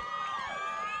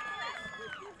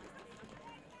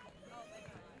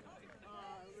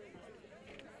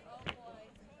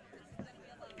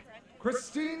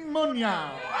 Christine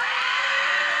Munoz.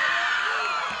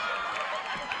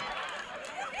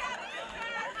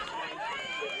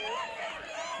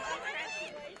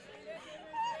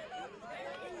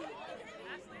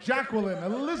 Jacqueline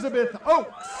Elizabeth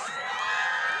Oakes.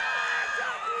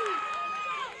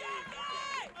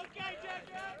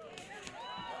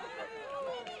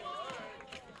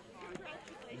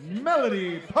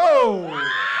 Melody Poe.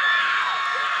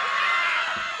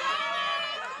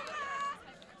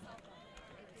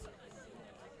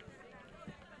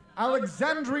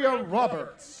 Alexandria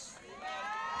Roberts.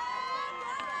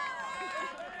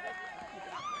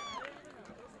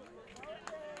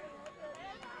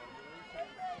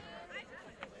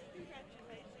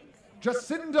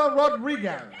 Jacinda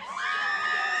Rodriguez.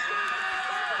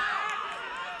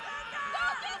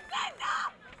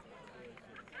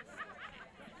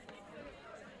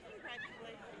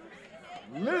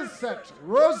 Lizette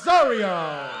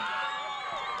Rosario.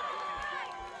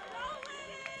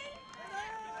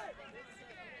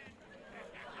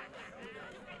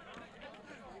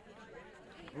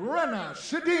 Brenna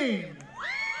Shadeen.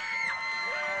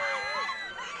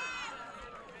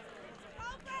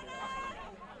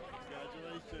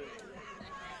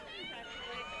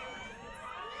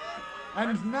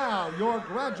 And now your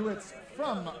graduates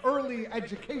from Early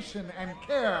Education and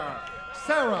Care,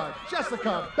 Sarah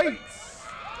Jessica Bates.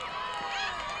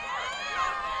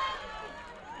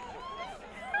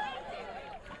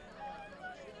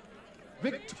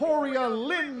 Victoria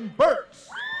Lynn Burt.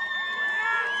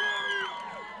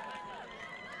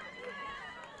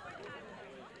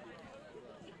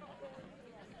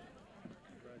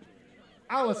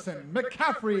 Allison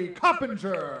McCaffrey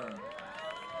Coppinger.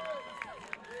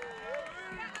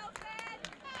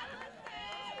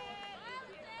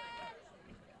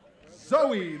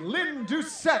 Zoe Lynn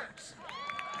Doucette.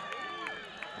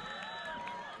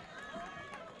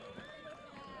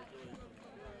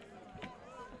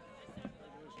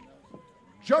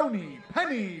 Joni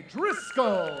Penny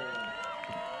Driscoll.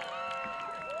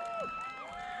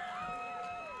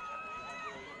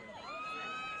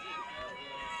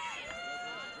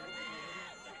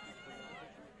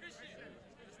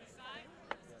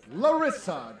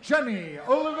 Larissa Jenny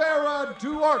Oliveira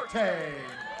Duarte.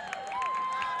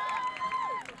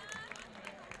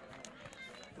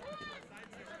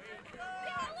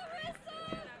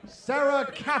 Sarah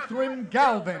Catherine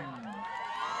Galvin.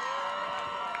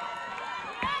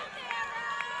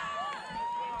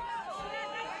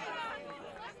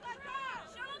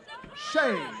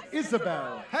 Shay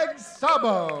Isabel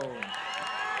Hegg-Sabo.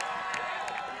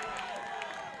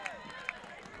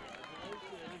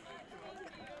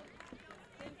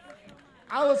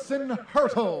 Allison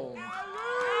Hurtle.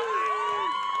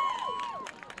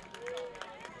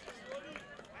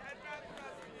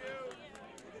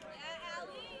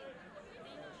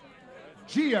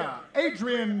 Gia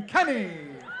Adrian Kenny.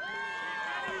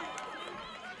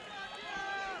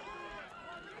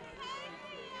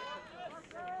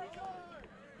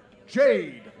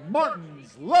 Jade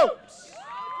Martins Lopes.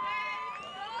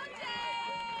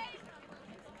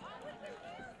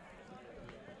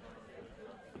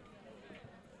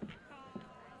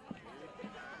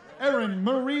 Erin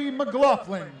Marie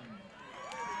McLaughlin.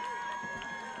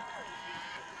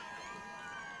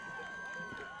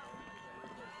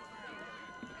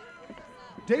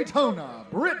 Daytona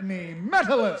Brittany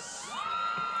Metalis.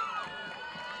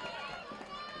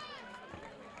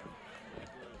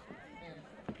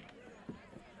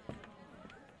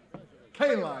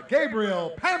 Kayla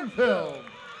Gabriel Pamfield.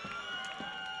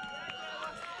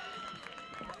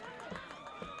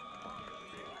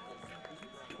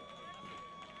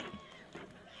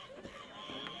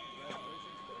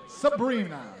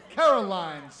 Sabrina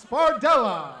Caroline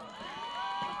Spardella.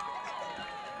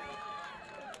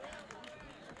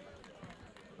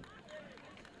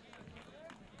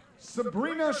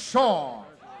 Sabrina Shaw.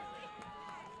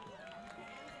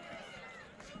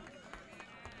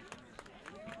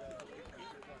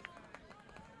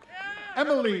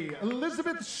 Emily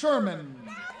Elizabeth Sherman.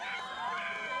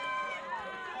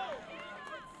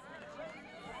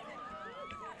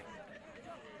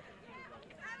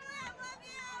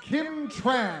 Kim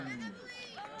Tran.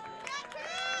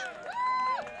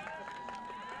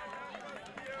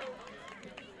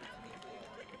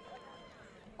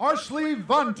 Ashley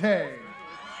Vante.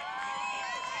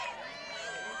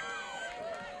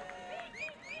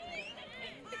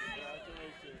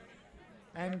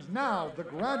 And now the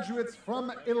graduates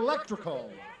from Electrical,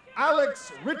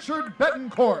 Alex Richard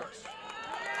Betancourt.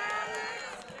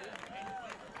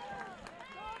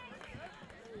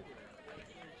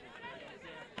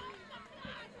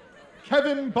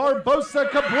 Kevin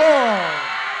Barbosa Cabral.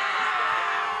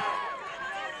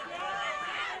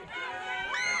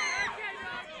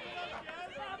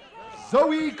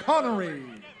 Zoe Connery.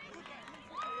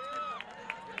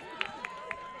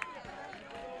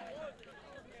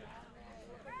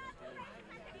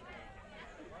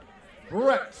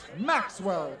 Brett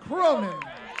Maxwell Cronin.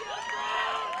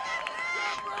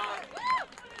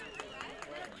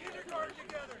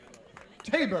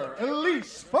 Tabor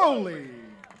Elise Foley.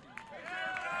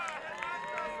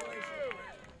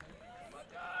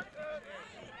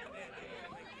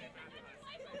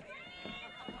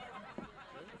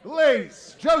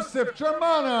 Lace Joseph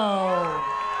Germano.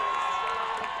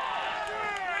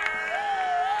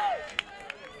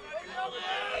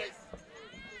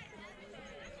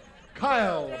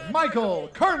 Kyle Michael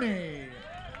Kearney.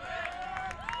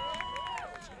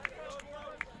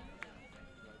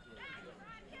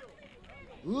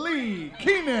 Lee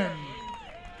Keenan.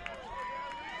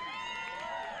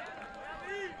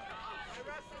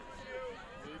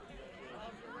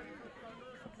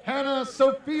 Hannah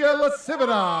Sophia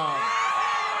Lasivita.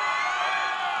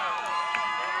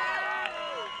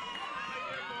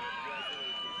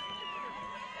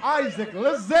 Isaac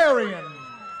Lazarian.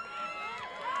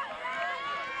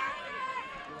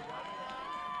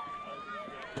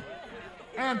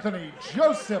 Anthony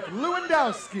Joseph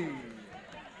Lewandowski.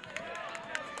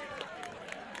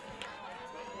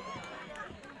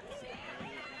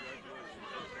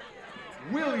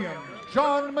 William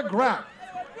John McGrath.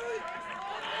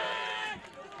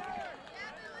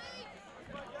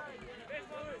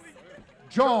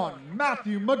 John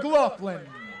Matthew McLaughlin.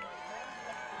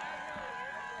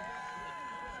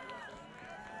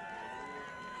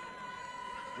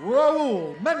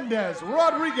 Raul Mendez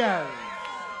Rodriguez.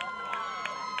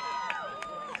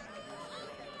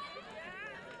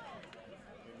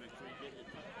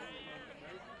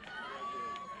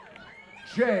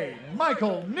 J.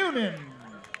 Michael Noonan.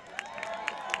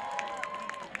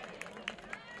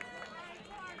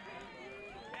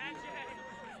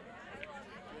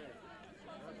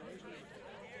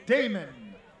 Damon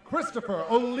Christopher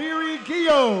O'Leary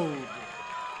Guillaume.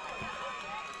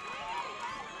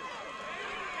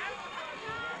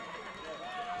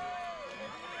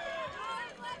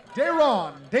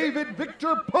 Daron David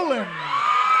Victor Pullen.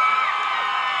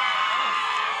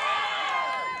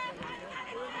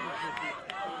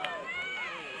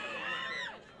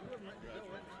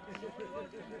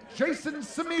 Jason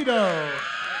Semito.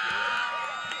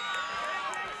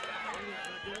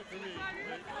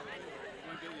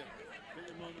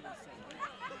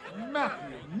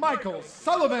 Matthew Michael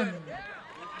Sullivan.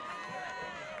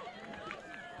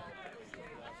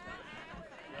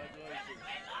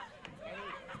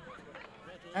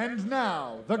 And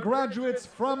now, the graduates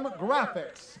from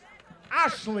graphics.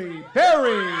 Ashley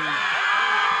Berry.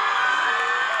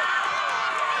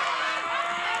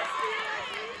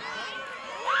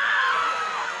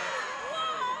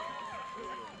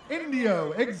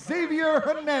 Indio Xavier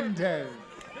Hernandez.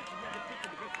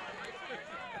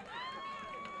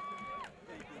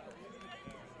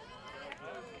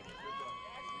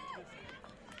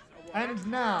 And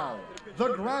now,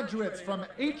 the graduates from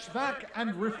HVAC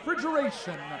and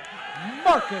Refrigeration,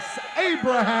 Marcus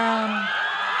Abraham.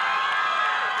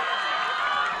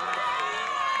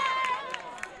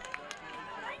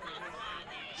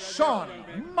 Sean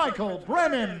Michael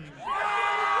Brennan.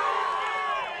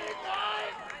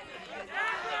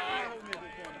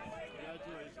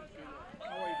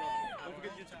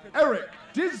 Eric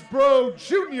Disbro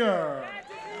Jr.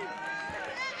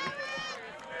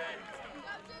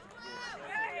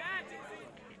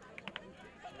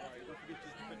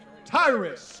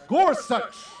 Tyrus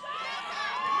Gorsuch.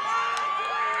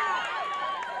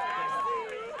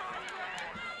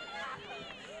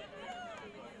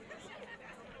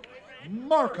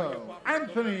 Marco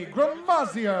Anthony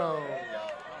Gramazio.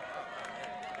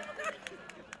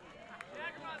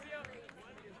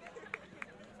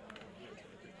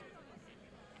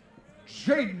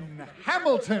 Jaden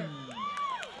Hamilton.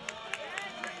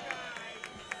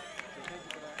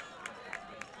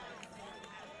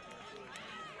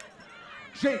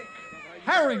 Jake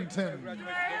Harrington.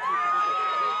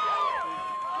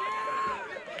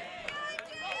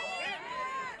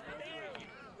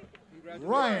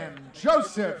 Ryan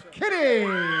Joseph Kitty.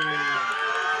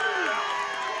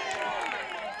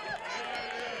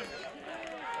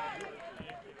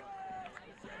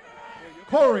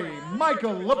 Corey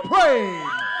Michael LaPrade.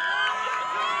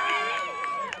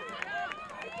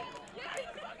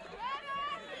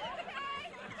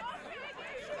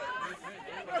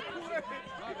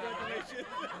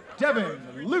 Devin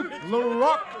Luke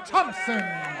LaRock Thompson.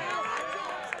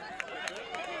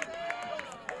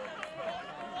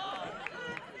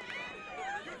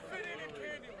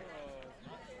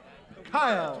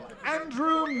 Kyle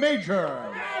Andrew Major.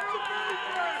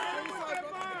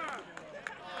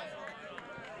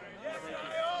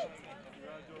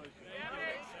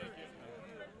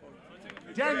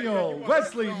 Daniel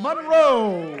Wesley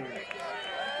Monroe.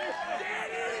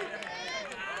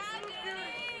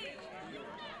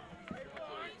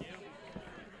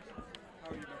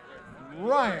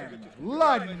 Ryan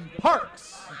Lyden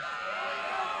Parks.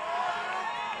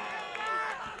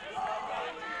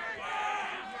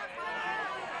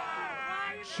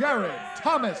 Jared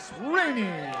Thomas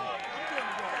Rainey.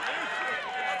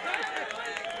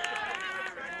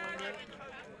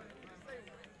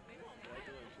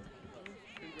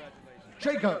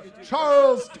 Jacob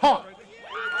Charles Toth.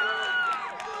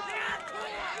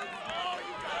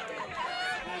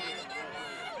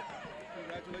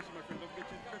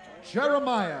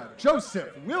 Jeremiah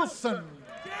Joseph Wilson.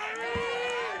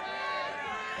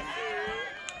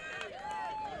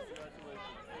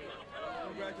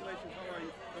 Congratulations, how are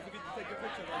you? Don't forget to take your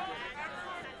picture right there.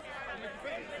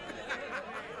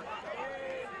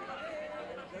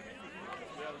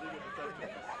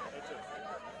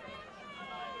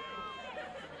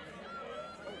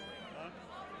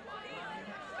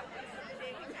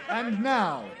 And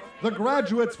now, the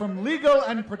graduates from Legal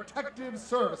and Protective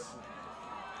Services.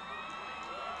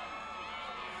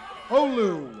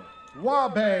 Olu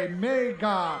Wabe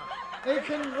Mega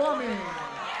Akinwami.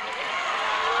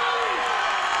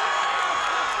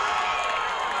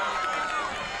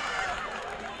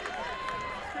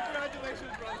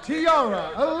 Congratulations, brother.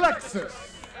 Tiara Alexis.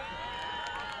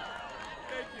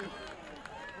 Thank you.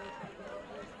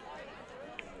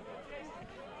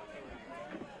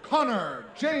 Connor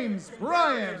James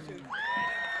Bryan.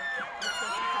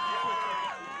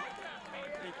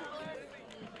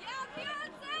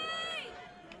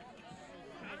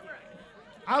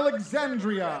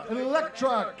 Alexandria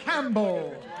Electra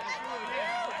Campbell.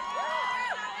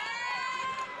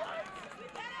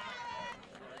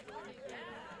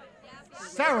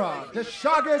 Sarah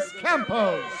DeChagas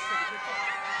Campos.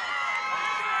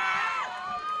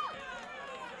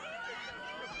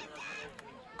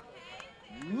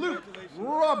 Luke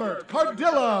Robert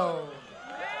Cardillo.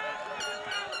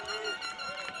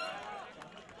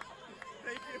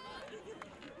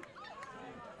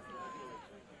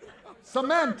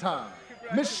 Samantha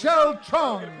Michelle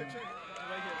Chong.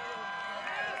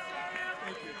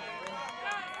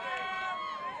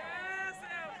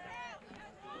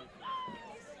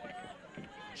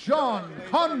 John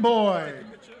Conboy.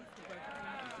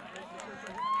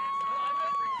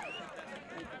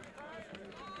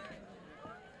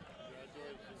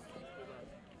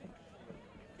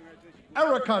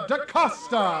 Erica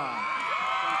DaCosta.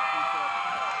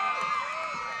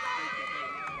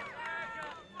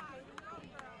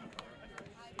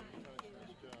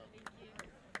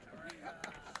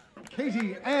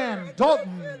 Katie Ann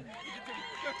Dalton.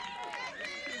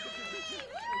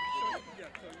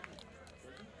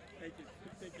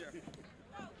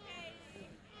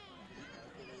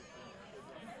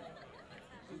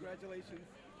 Congratulations.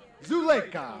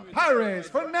 Zuleika Pires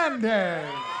Fernandez.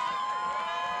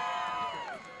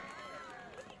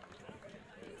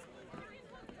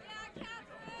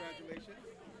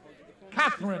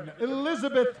 Catherine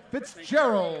Elizabeth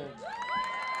Fitzgerald.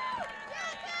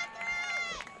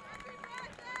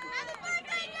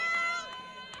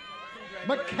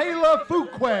 Michaela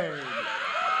Fuquay.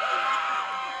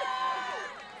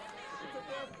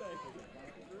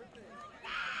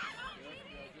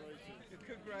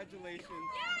 Congratulations.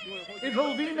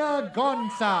 Idelvina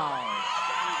Gonçalves.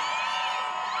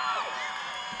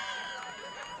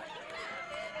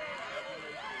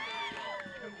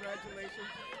 Congratulations.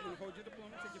 We'll hold your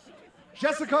diploma. Take your picture.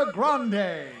 Jessica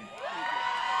Grande.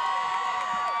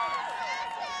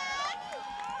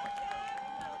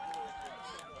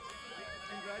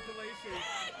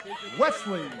 Congratulations.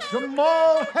 Wesley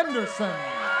Jamal Henderson.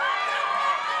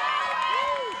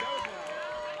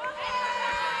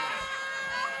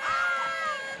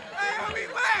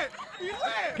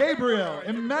 Gabriel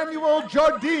Emmanuel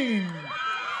Jardine.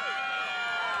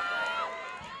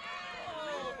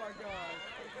 Oh my God.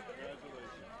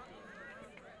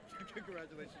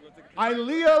 Congratulations. We'll take a picture.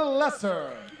 Ilea Lesser.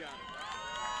 You got it.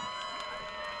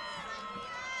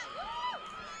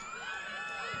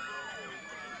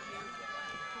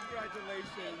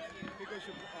 Congratulations. Here goes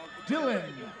your,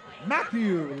 Dylan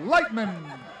Matthew Lightman.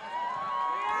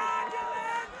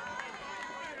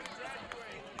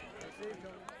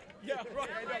 Yeah, right.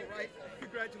 I know, right?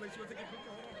 Congratulations. We'll take a picture.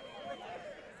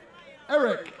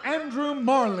 Eric Andrew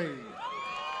Marley.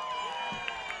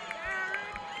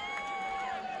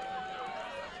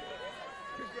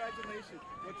 Congratulations.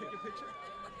 Want to take a picture?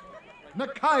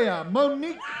 Nakaya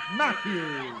Monique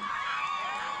Matthews.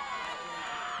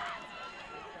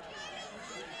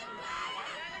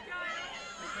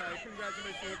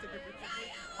 Congratulations. Take a picture,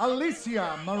 please.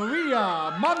 Alicia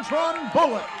Maria Montron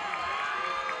Bullock.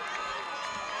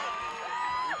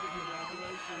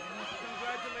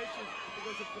 Congratulations.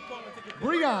 Because of performance, take a picture.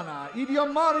 Brianna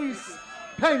Idiomaris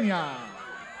Pena.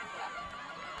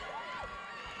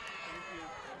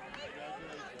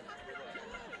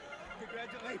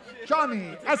 Congratulations.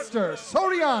 Johnny Esther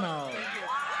Soriano.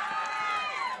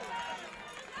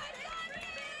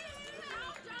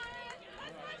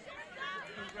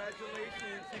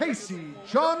 Congratulations. Casey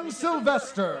John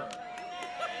Sylvester.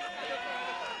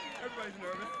 Everybody's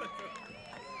nervous.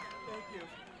 Thank you.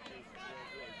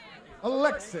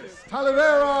 Alexis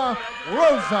Talavera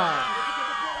Rosa.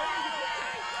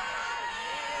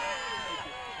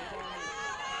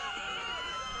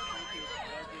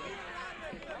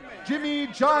 Jimmy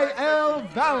Jael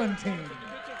Valentine.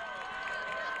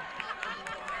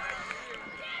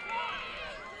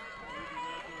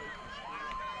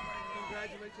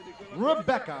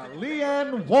 Rebecca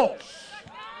Leanne Walsh.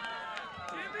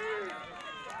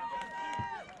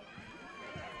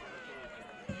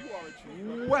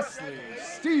 Wesley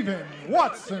Stephen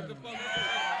Watson.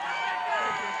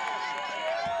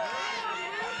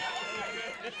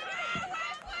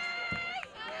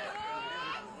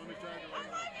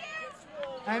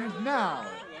 And now,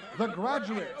 the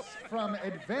graduates from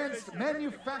Advanced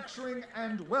Manufacturing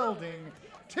and Welding,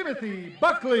 Timothy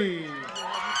Buckley.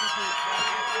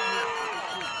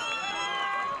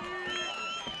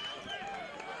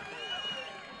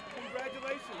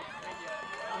 Congratulations.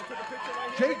 I'll take a picture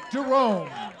right here. Jake Jerome.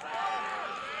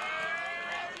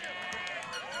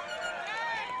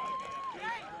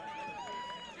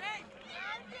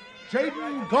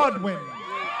 Jaden Godwin.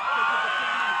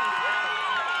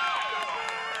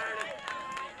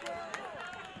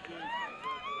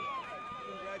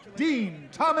 Dean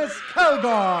Thomas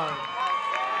Kelgar.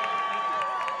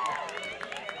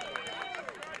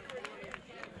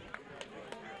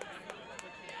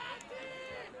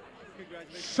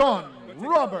 Sean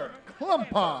Robert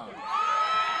Klumpa.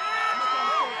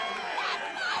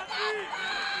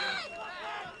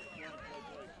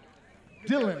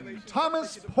 Dylan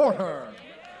Thomas Porter.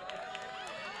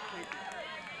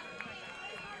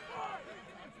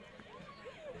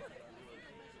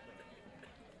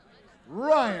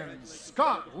 Ryan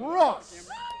Scott Ross.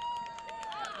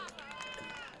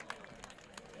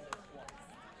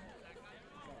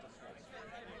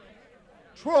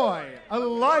 Troy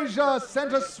Elijah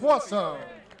Santasuaso.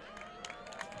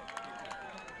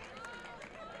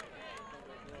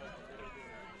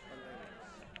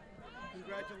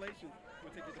 Congratulations.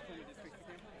 We'll take your diploma this picture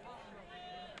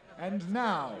again. And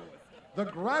now, the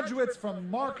graduates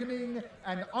from Marketing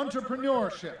and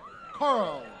Entrepreneurship,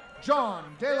 Carl John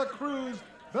De La Cruz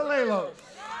Velelos.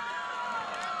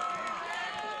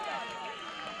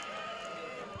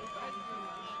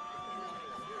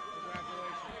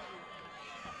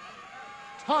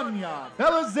 Tanya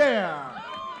Belazaire.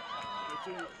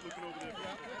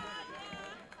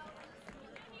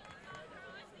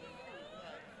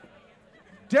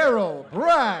 Daryl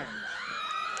Bragg.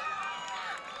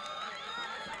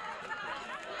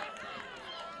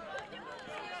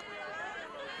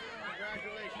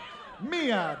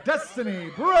 Mia Destiny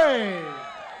Bray.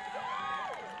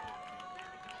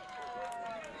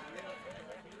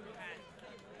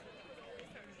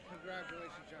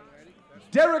 Congratulations, young lady.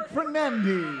 Derek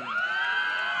Fernandi.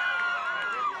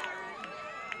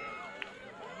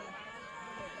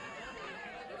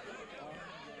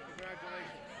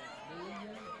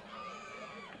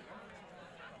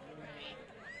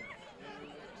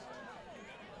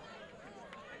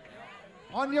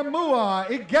 Onyemua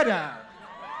Igeda.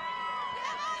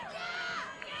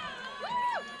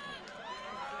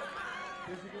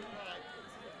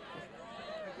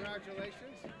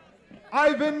 Congratulations.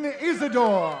 Ivan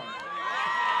Isidore.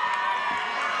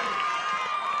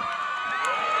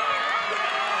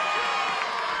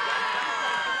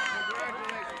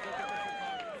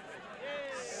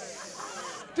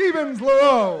 Stevens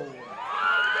Leroux.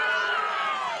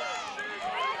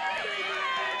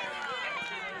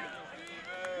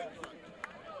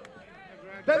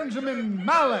 Benjamin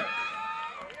Malik.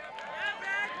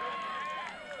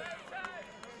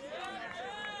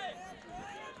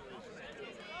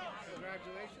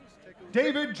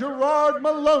 David Gerard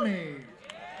Maloney.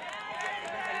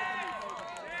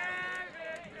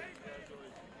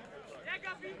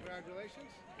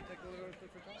 Congratulations. Take a little bit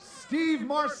for time. Steve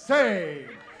Marseille.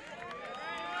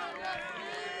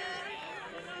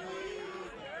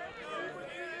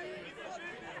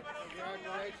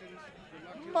 Congratulations.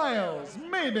 Miles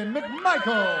Maben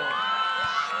McMichael.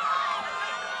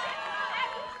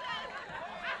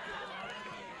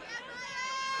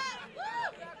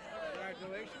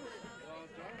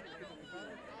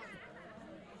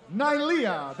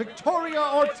 Nylea Victoria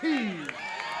Ortiz.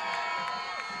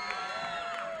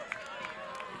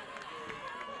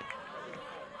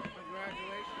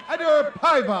 Eder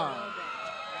Paiva.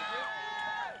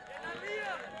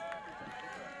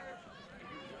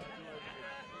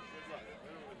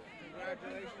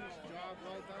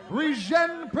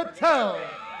 Brijen Patel.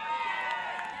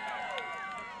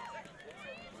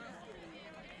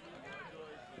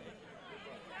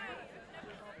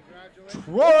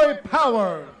 Troy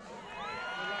Powers.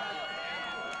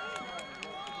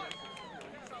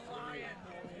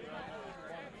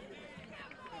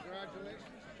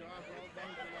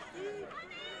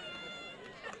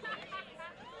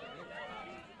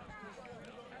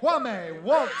 Kwame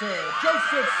Walter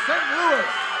Joseph St. Louis.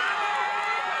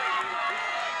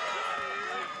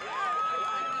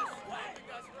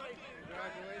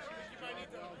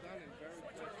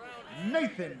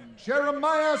 Nathan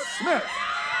Jeremiah Smith.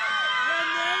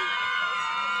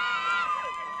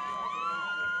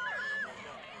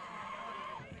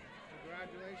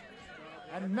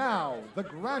 And now, the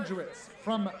graduates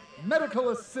from Medical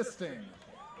Assisting.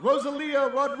 Rosalia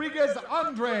Rodriguez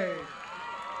Andre.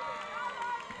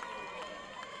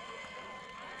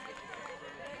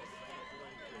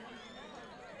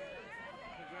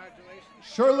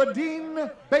 Sherladine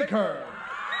Baker.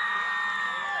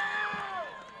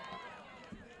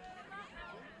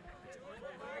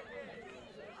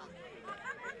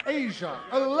 Asia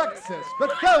Alexis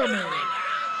Bartholomew.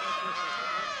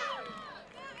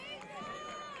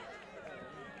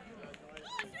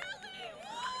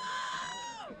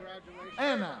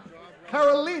 Anna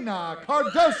Carolina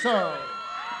Cardoso.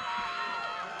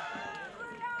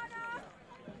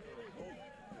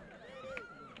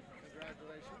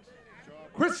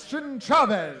 Christian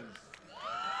Chavez.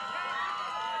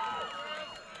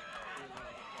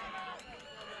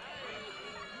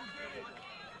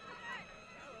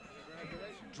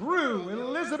 Drew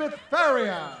Elizabeth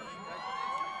Faria.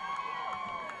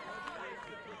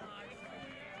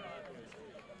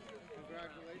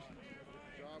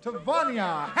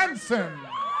 Tavania Hansen.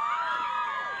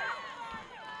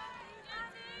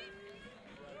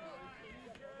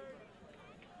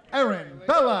 Erin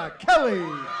Bella Kelly.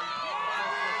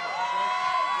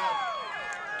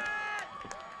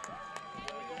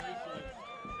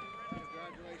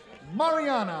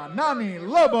 Mariana Nani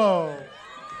Lobo.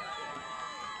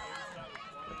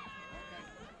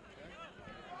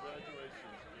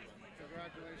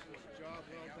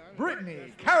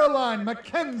 Brittany Caroline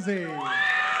McKenzie.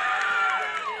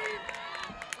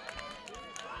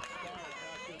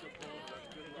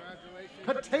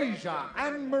 Katasia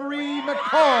Anne-Marie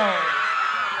McCall.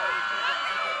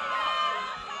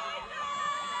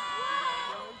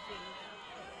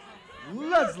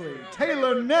 Leslie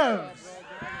Taylor Neves.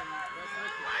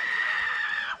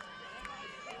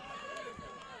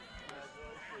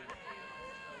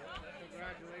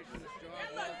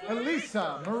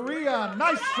 Elisa Maria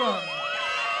Nystrom.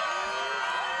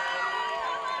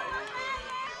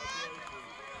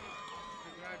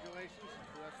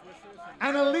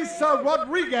 Annalisa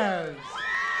Rodriguez.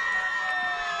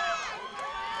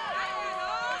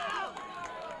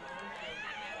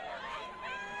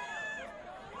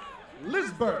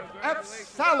 Lisbeth F.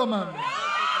 Salomon.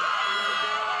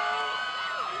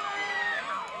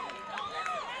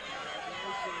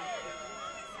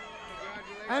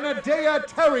 Anadea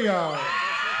Terrio.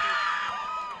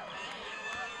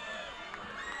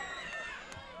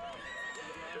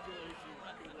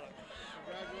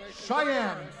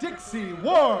 Cheyenne Dixie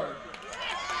Ward.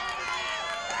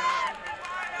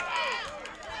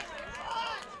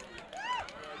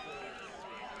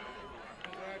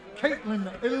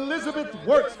 Caitlin Elizabeth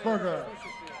Wurzberger.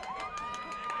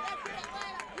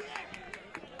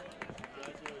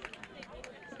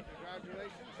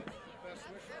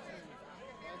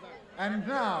 And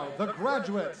now, the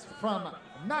graduates from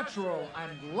Natural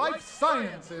and Life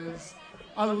Sciences,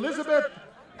 Elizabeth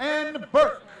Ann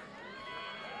Burke.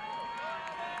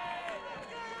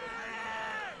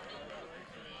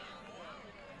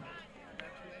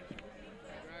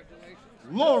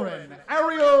 Lauren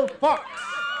Ariel Fox.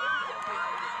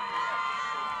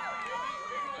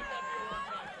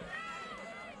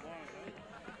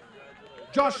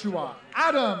 Joshua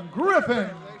Adam Griffin.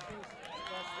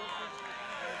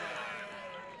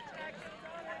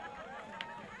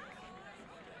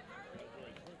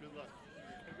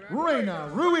 Reina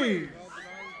Ruiz.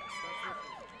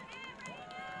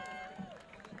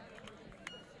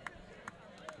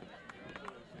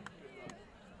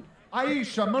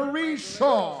 Aisha Marie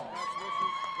Shaw.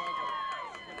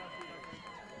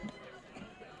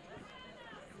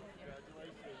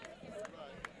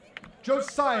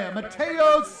 Josiah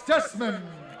Mateo Stessman.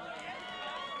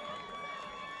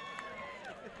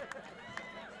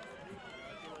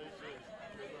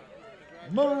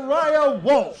 Mariah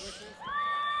Walsh.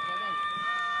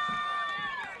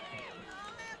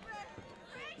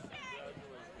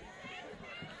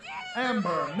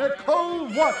 Amber Nicole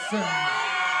Watson.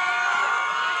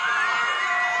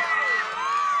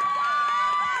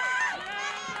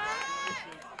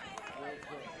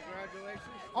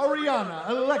 Ariana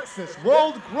Alexis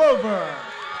Wold Grover.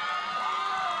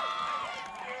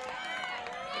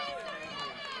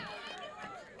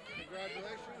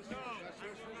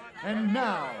 And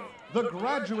now, the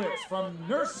graduates from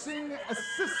Nursing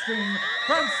Assisting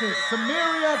Francis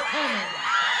Samaria Cannon.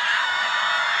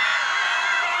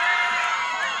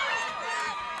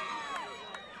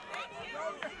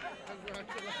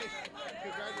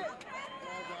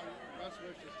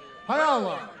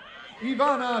 Hayala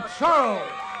Ivana Charles.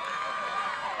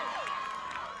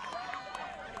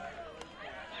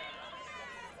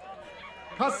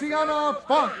 Cassiana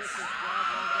Fonts.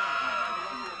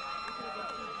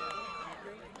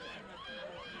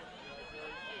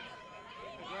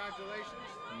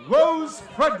 Rose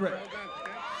Frederick.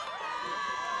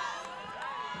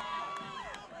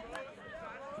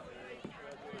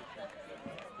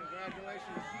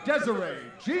 Desiree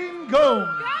Jean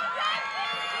Gomes.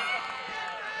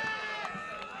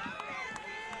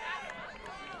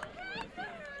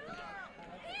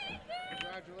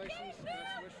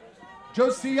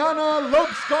 Josiana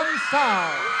Lopes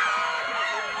Gonçalves.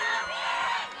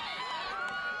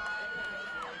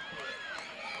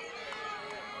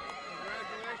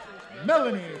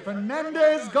 Melanie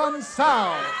Fernandez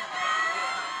Gonçalves.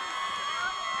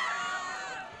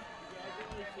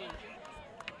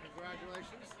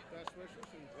 Congratulations, best wishes,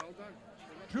 and well done.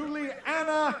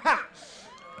 Juliana Hatch.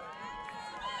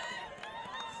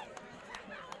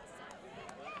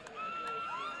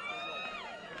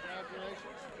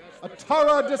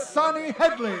 Atara Dasani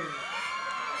Headley.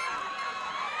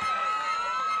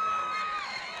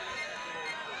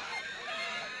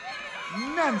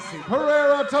 Nancy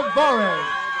Pereira Tavares.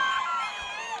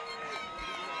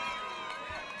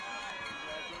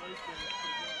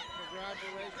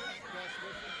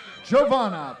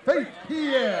 Giovanna Faith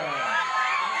Pierre.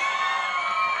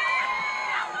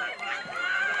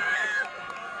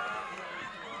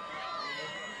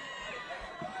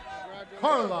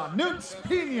 Carla Nunz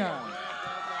Pina.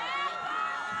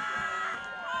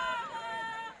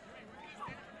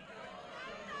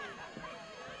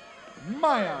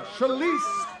 Maya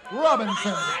Shalise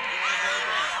Robinson.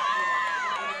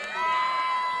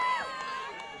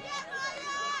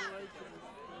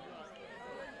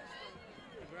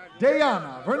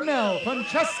 Diana Vernell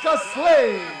Francesca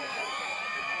Slade.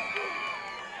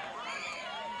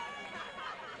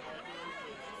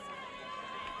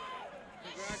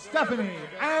 Stephanie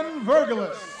Ann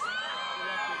Vergelis.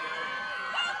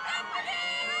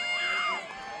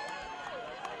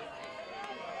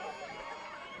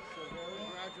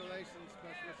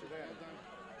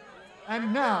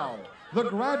 And now, the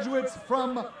graduates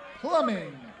from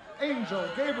Plumbing, Angel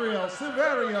Gabriel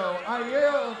Severio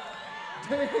Ayel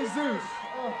de Jesus.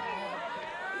 Oh.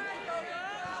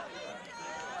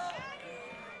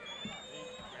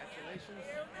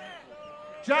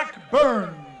 Jack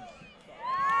Burns.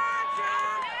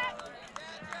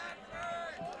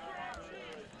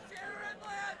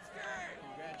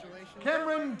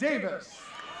 Cameron Davis.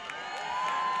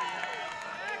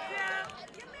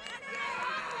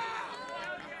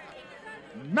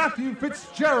 Matthew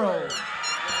Fitzgerald.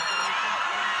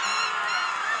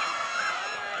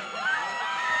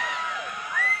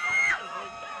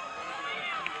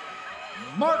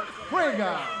 Mark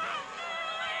Frega.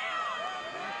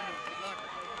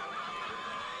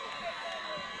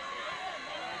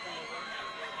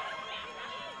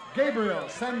 Gabriel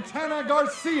Santana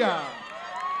Garcia.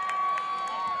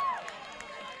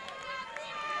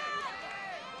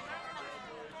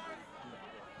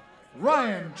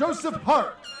 Ryan Joseph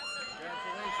Hart.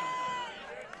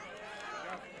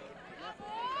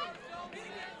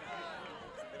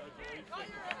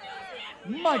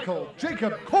 Michael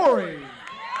Jacob Corey.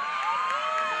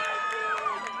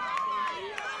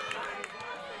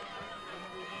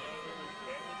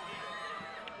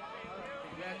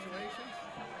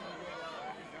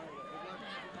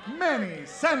 Manny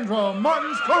Sandro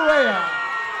Martins Correa.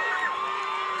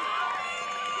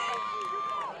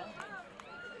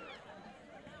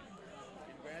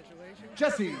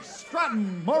 Jesse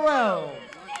Stratton Morel.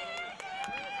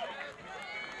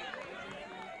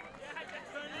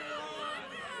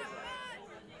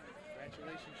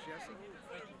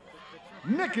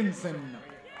 Nickinson,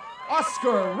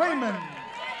 Oscar Raymond.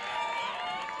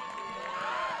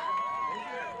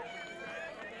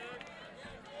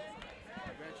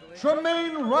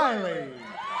 Tremaine Riley.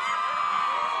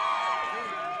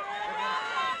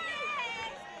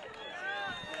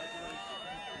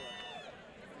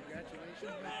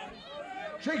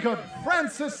 Jacob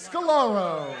Francis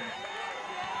Scalaro.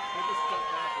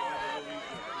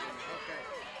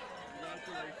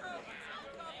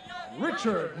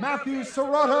 Richard Matthew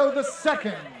Serrato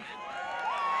II.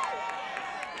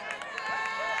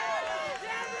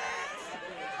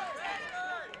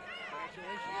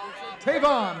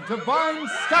 Tavon Divine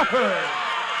Stafford.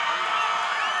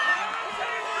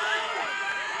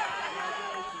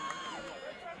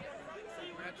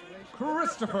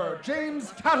 Christopher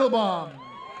James Tattlebaum.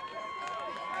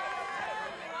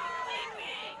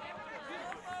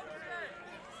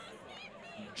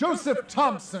 Joseph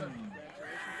Thompson.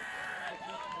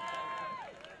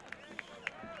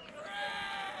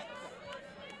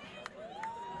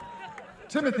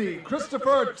 Timothy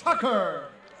Christopher Tucker.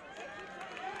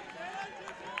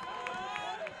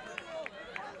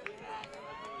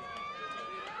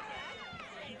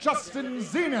 Justin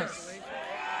Zenas.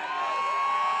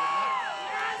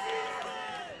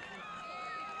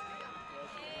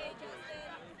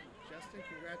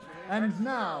 And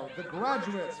now, the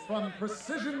graduates from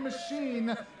Precision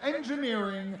Machine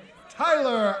Engineering,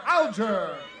 Tyler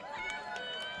Alger.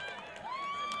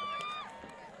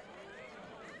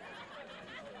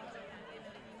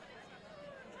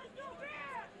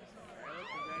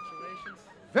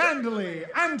 Vandalay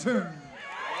Anton.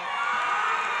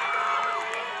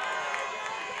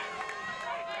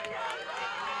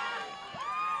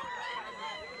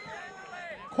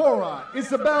 Cora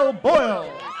Isabel Boyle.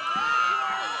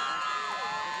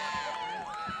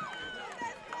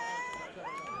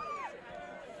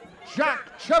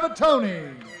 Jack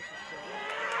Chevatoni.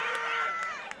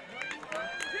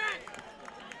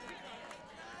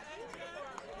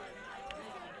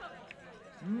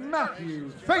 Matthew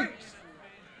Fate.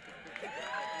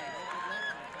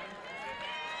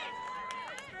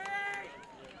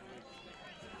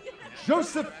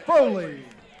 Joseph Foley.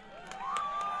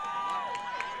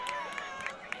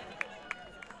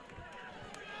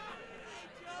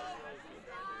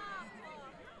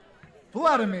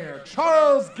 Vladimir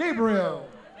Charles Gabriel.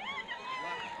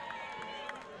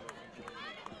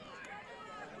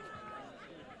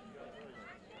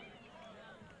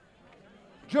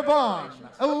 Javon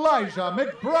Elijah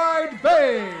McBride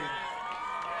Bay.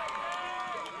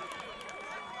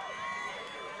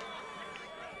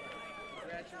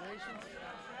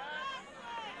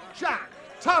 Jack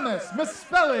Thomas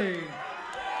Mispelli.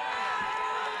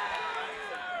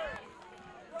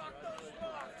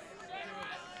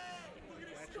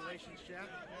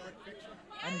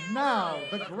 And now,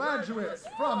 the graduates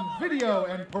from Video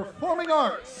and Performing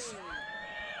Arts.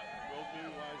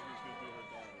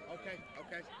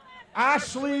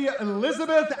 Ashley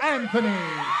Elizabeth Anthony.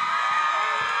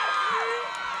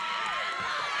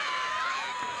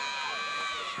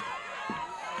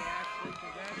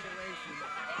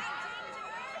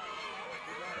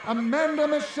 Amanda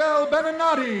Michelle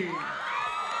Beninati.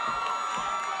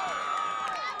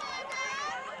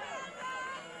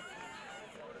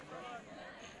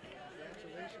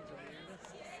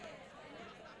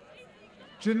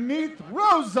 Janeth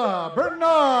Rosa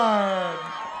Bernard.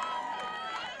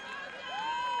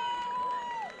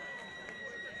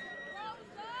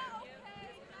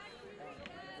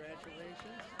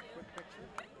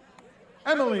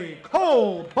 Emily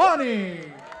Cole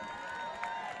Bonney.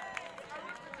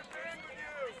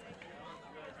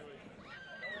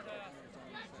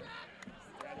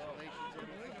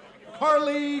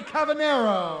 Carly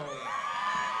Cavanero.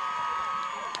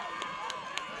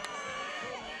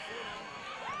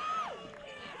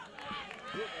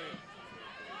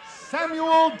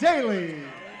 Samuel Daly.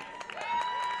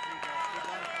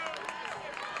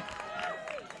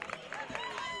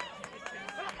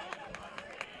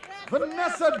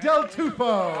 Vanessa Del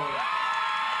Tufo.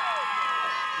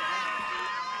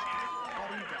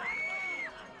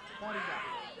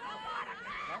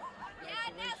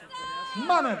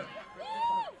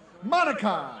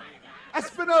 Monica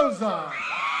Espinoza.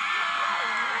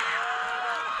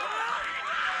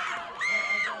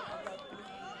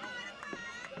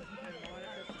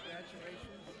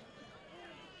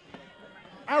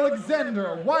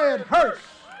 Alexander Wyatt Hirsch.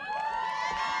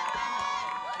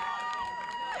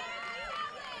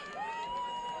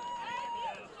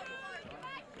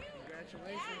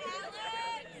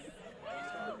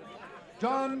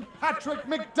 Don Patrick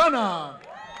McDonough.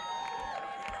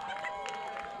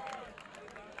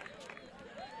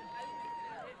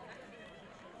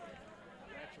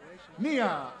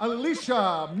 Nia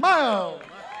Alicia Miles.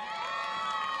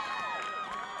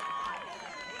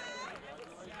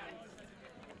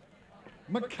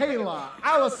 Michaela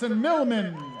Allison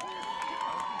Millman.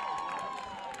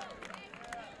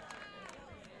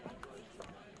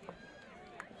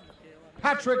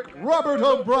 Patrick Robert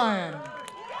O'Brien.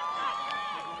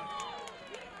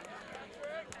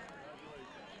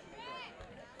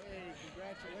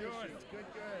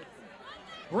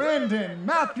 Brandon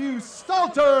Matthew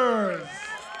Stalters.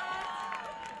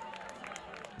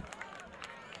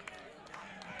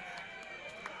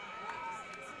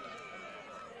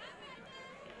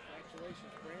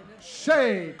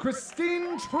 Shay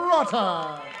Christine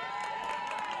Trotta.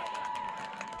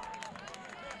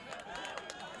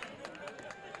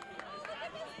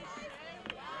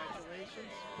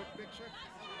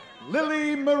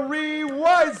 Lily Marie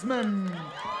Wiseman.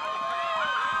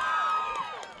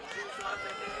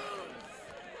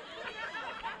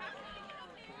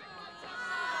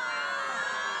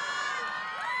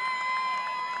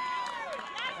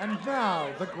 And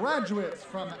now, the graduates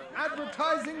from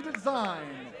Advertising Design,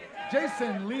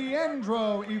 Jason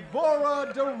Leandro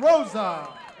Ivora de Rosa.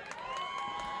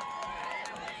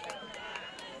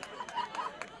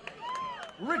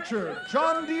 Richard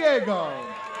John Diego.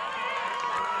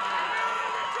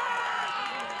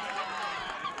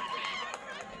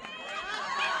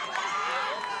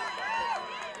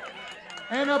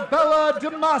 Annabella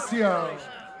Damasio.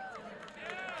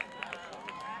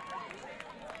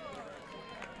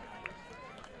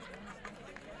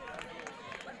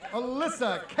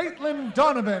 Alyssa Caitlin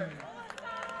Donovan.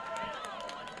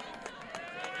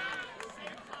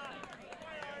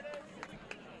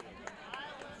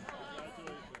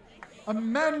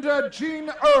 Amanda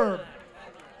Jean Erb.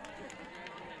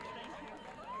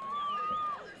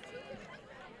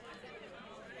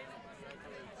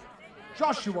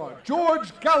 Joshua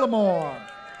George Gallimore.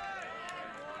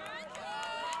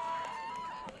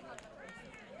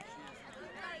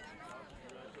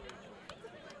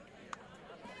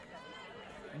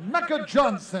 Mecca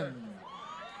Johnson.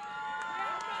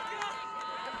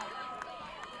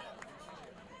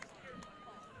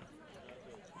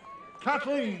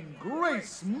 Kathleen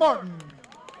Grace Martin.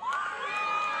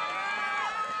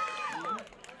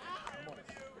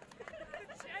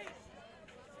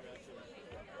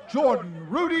 Jordan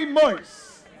Rudy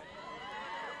Moyse.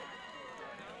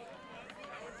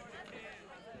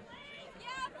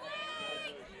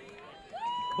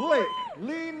 Blake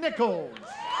Lee Nichols.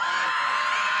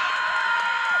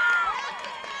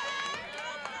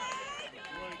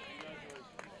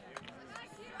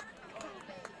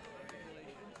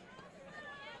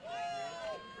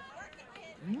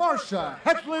 Marsha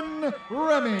Hetlin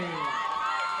Remy.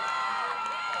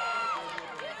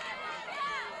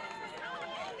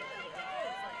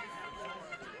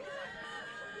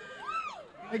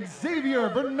 Xavier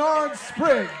Bernard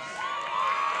Spriggs.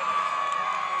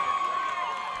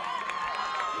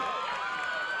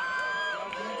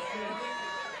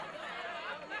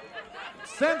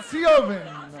 Sancioven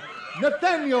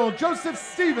Nathaniel Joseph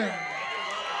Stevens.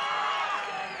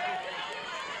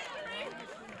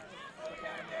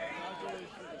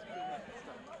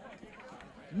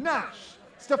 Nash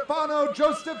Stefano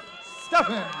Joseph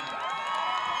Steffen.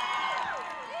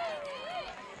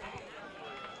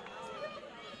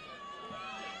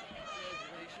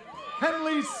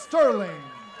 Henley Sterling.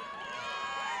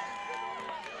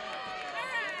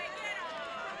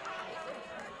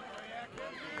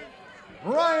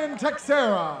 Brian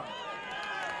Texera.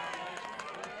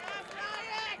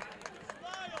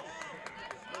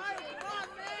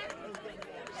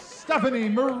 Stephanie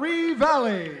Marie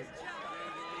Valley.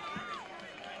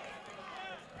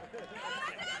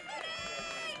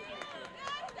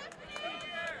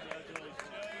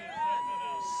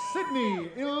 Sydney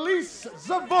Elise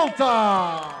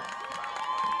Zavolta.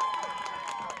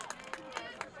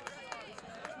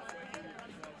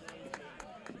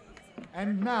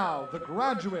 And now the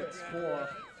graduates for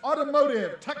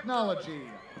Automotive Technology,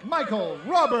 Michael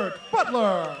Robert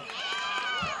Butler.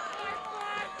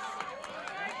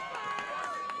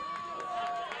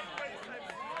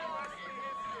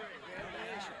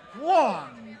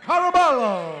 Juan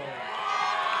Caraballo.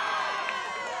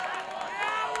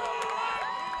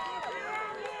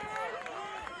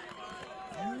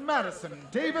 Madison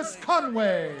Davis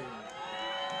Conway.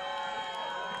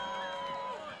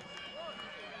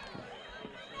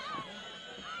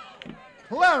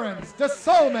 Clarence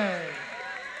DeSolme.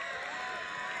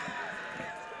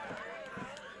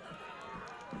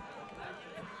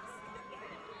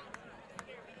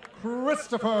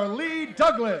 Christopher Lee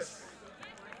Douglas.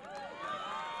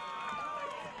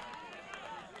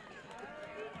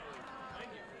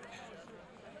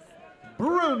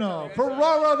 Bruno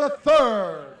Ferrara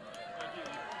III.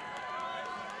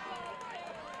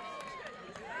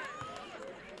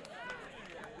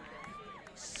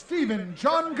 Stephen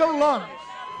John Gallant.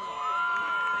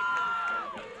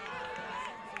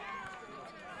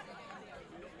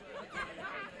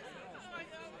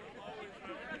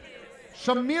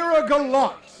 Shamira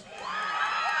Gallant.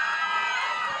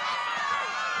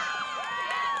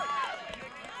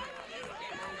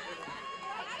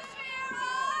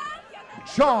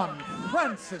 John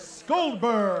Francis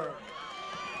Goldberg.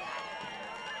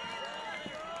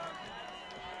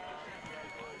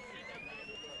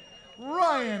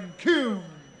 Ryan Kuhn.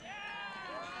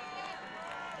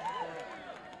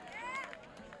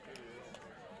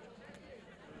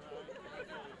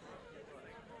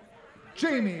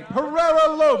 Jamie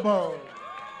Pereira Lobo.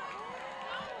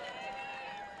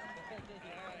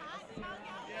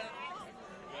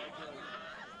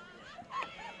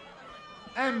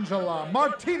 Angela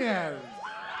Martinez.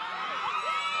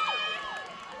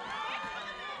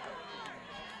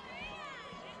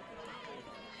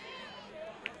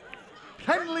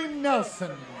 Kenley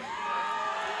Nelson.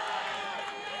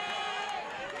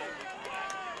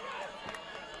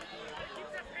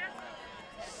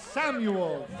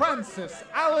 Samuel Francis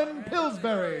Allen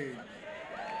Pillsbury.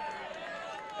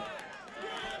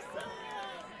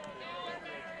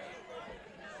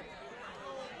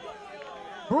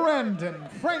 Brandon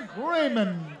Frank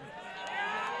Raymond.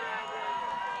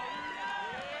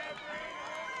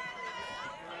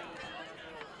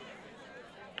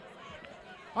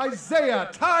 Isaiah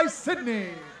Ty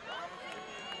Sidney.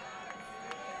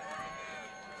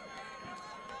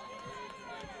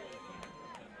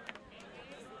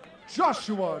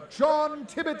 Joshua John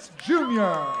Tibbetts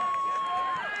Jr.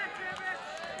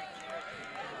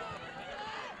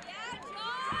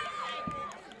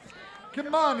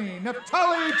 Kimani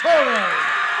Naftali Torres.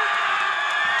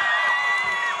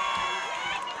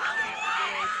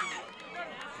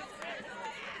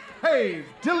 Hey,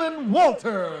 Dylan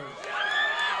Walters.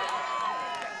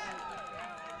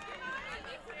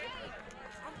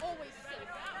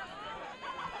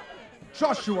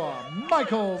 Joshua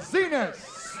Michael Zenas.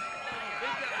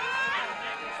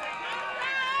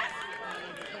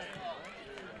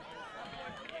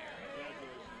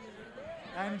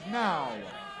 And now,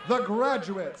 the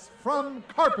graduates from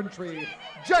carpentry,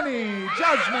 Jenny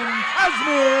Jasmine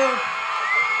Casimir.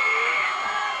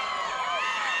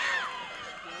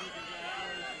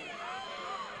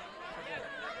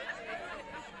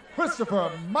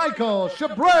 Christopher Michael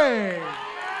Chabray.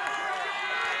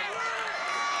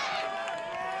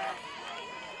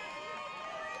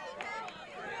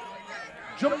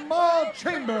 Jamal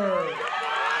Chambers.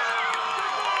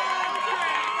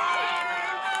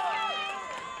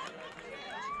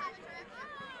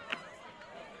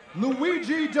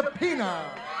 Luigi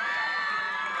DePina.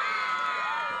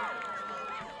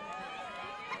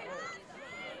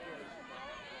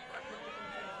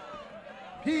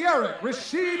 Pierre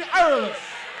Rashid Aralis.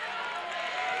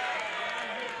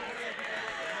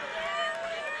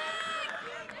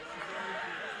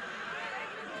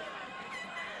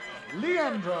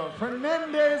 Leandro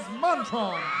Fernandez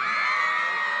Montron.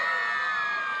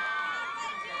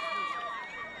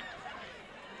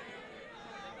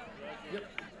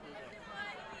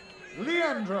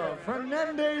 Leandro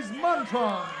Fernandez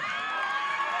Montron.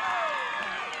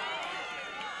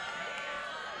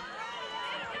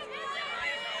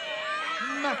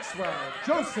 Maxwell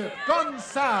Joseph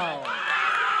Gonçalves.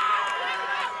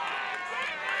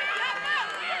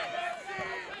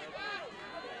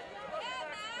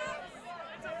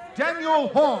 Daniel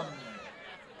Horn.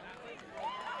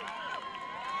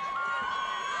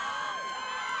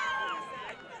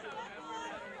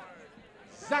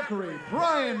 Zachary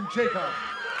Brian Jacob.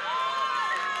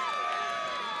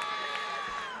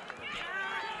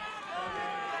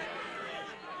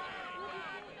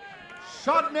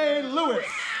 Shadney Lewis.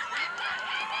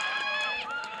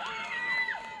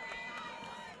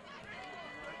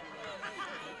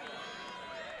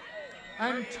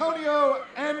 Antonio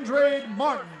Andrade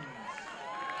Martin.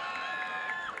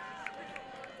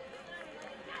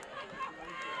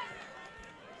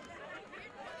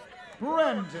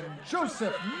 Brandon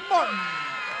Joseph Martin.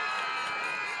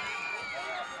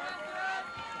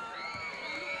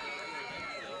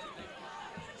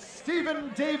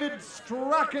 Stephen David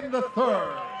Strachan III.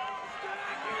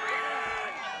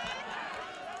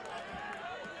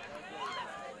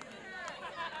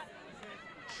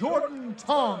 Jordan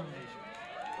Tong.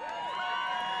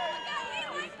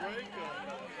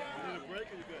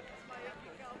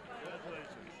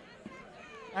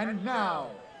 And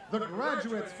now, the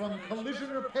graduates from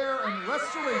Collision Repair and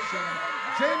Restoration,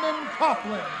 Jamin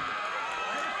Coughlin.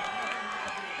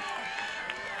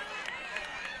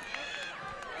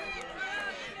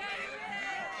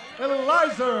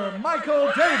 Eliza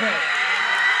Michael Davis.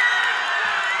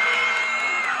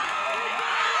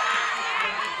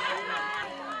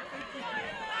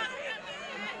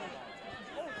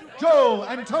 Joel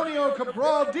Antonio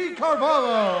Cabral Di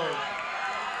Carvalho.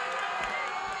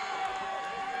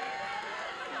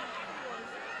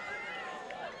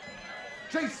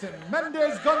 Jason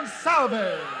Mendez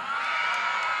Gonsalves.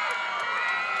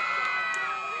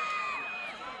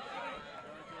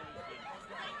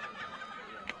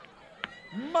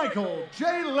 Michael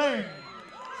J. Lang.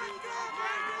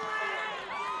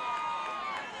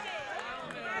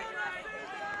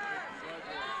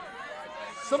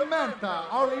 Samantha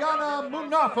Ariana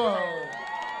Munafo.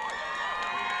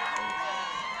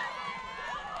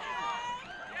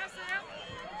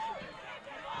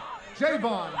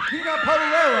 Javon Pina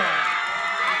Pereira.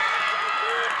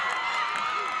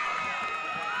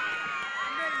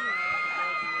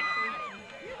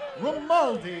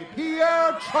 Romaldi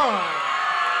Pierre Charles.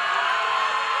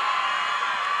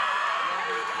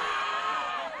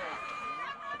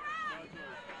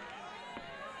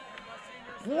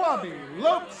 Wabi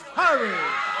Lopes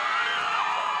Harris.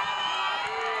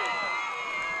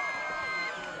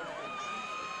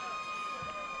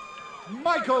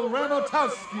 Michael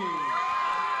Ramotowski.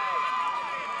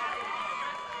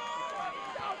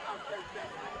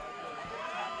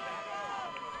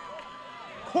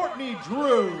 Courtney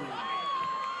Drew.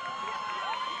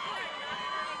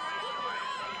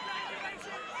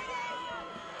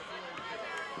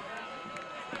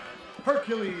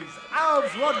 Hercules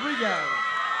Alves Rodriguez.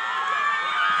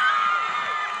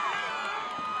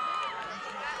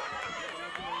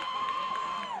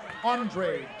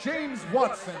 Andre James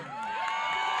Watson.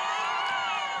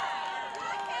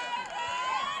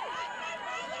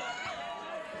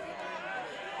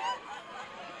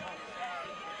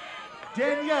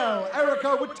 Danielle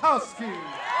Erica Witowski.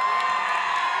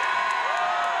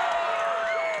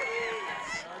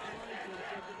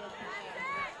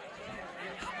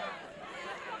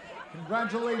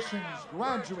 Congratulations,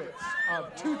 graduates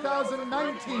of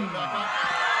 2019.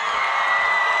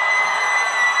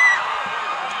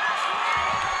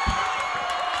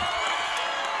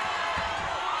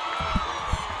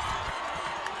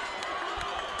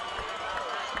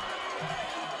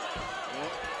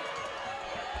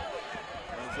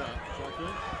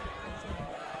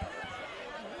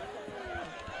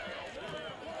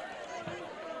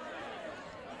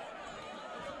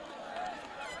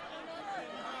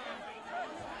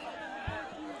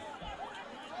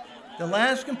 The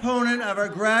last component of our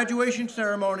graduation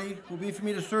ceremony will be for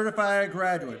me to certify our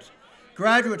graduates.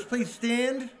 Graduates, please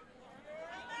stand.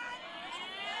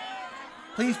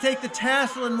 Please take the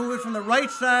tassel and move it from the right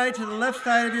side to the left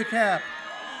side of your cap.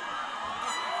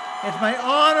 It's my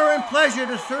honor and pleasure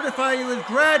to certify you as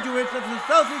graduates of the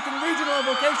Southeastern Regional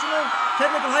Vocational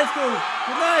Technical High School.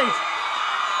 Good night.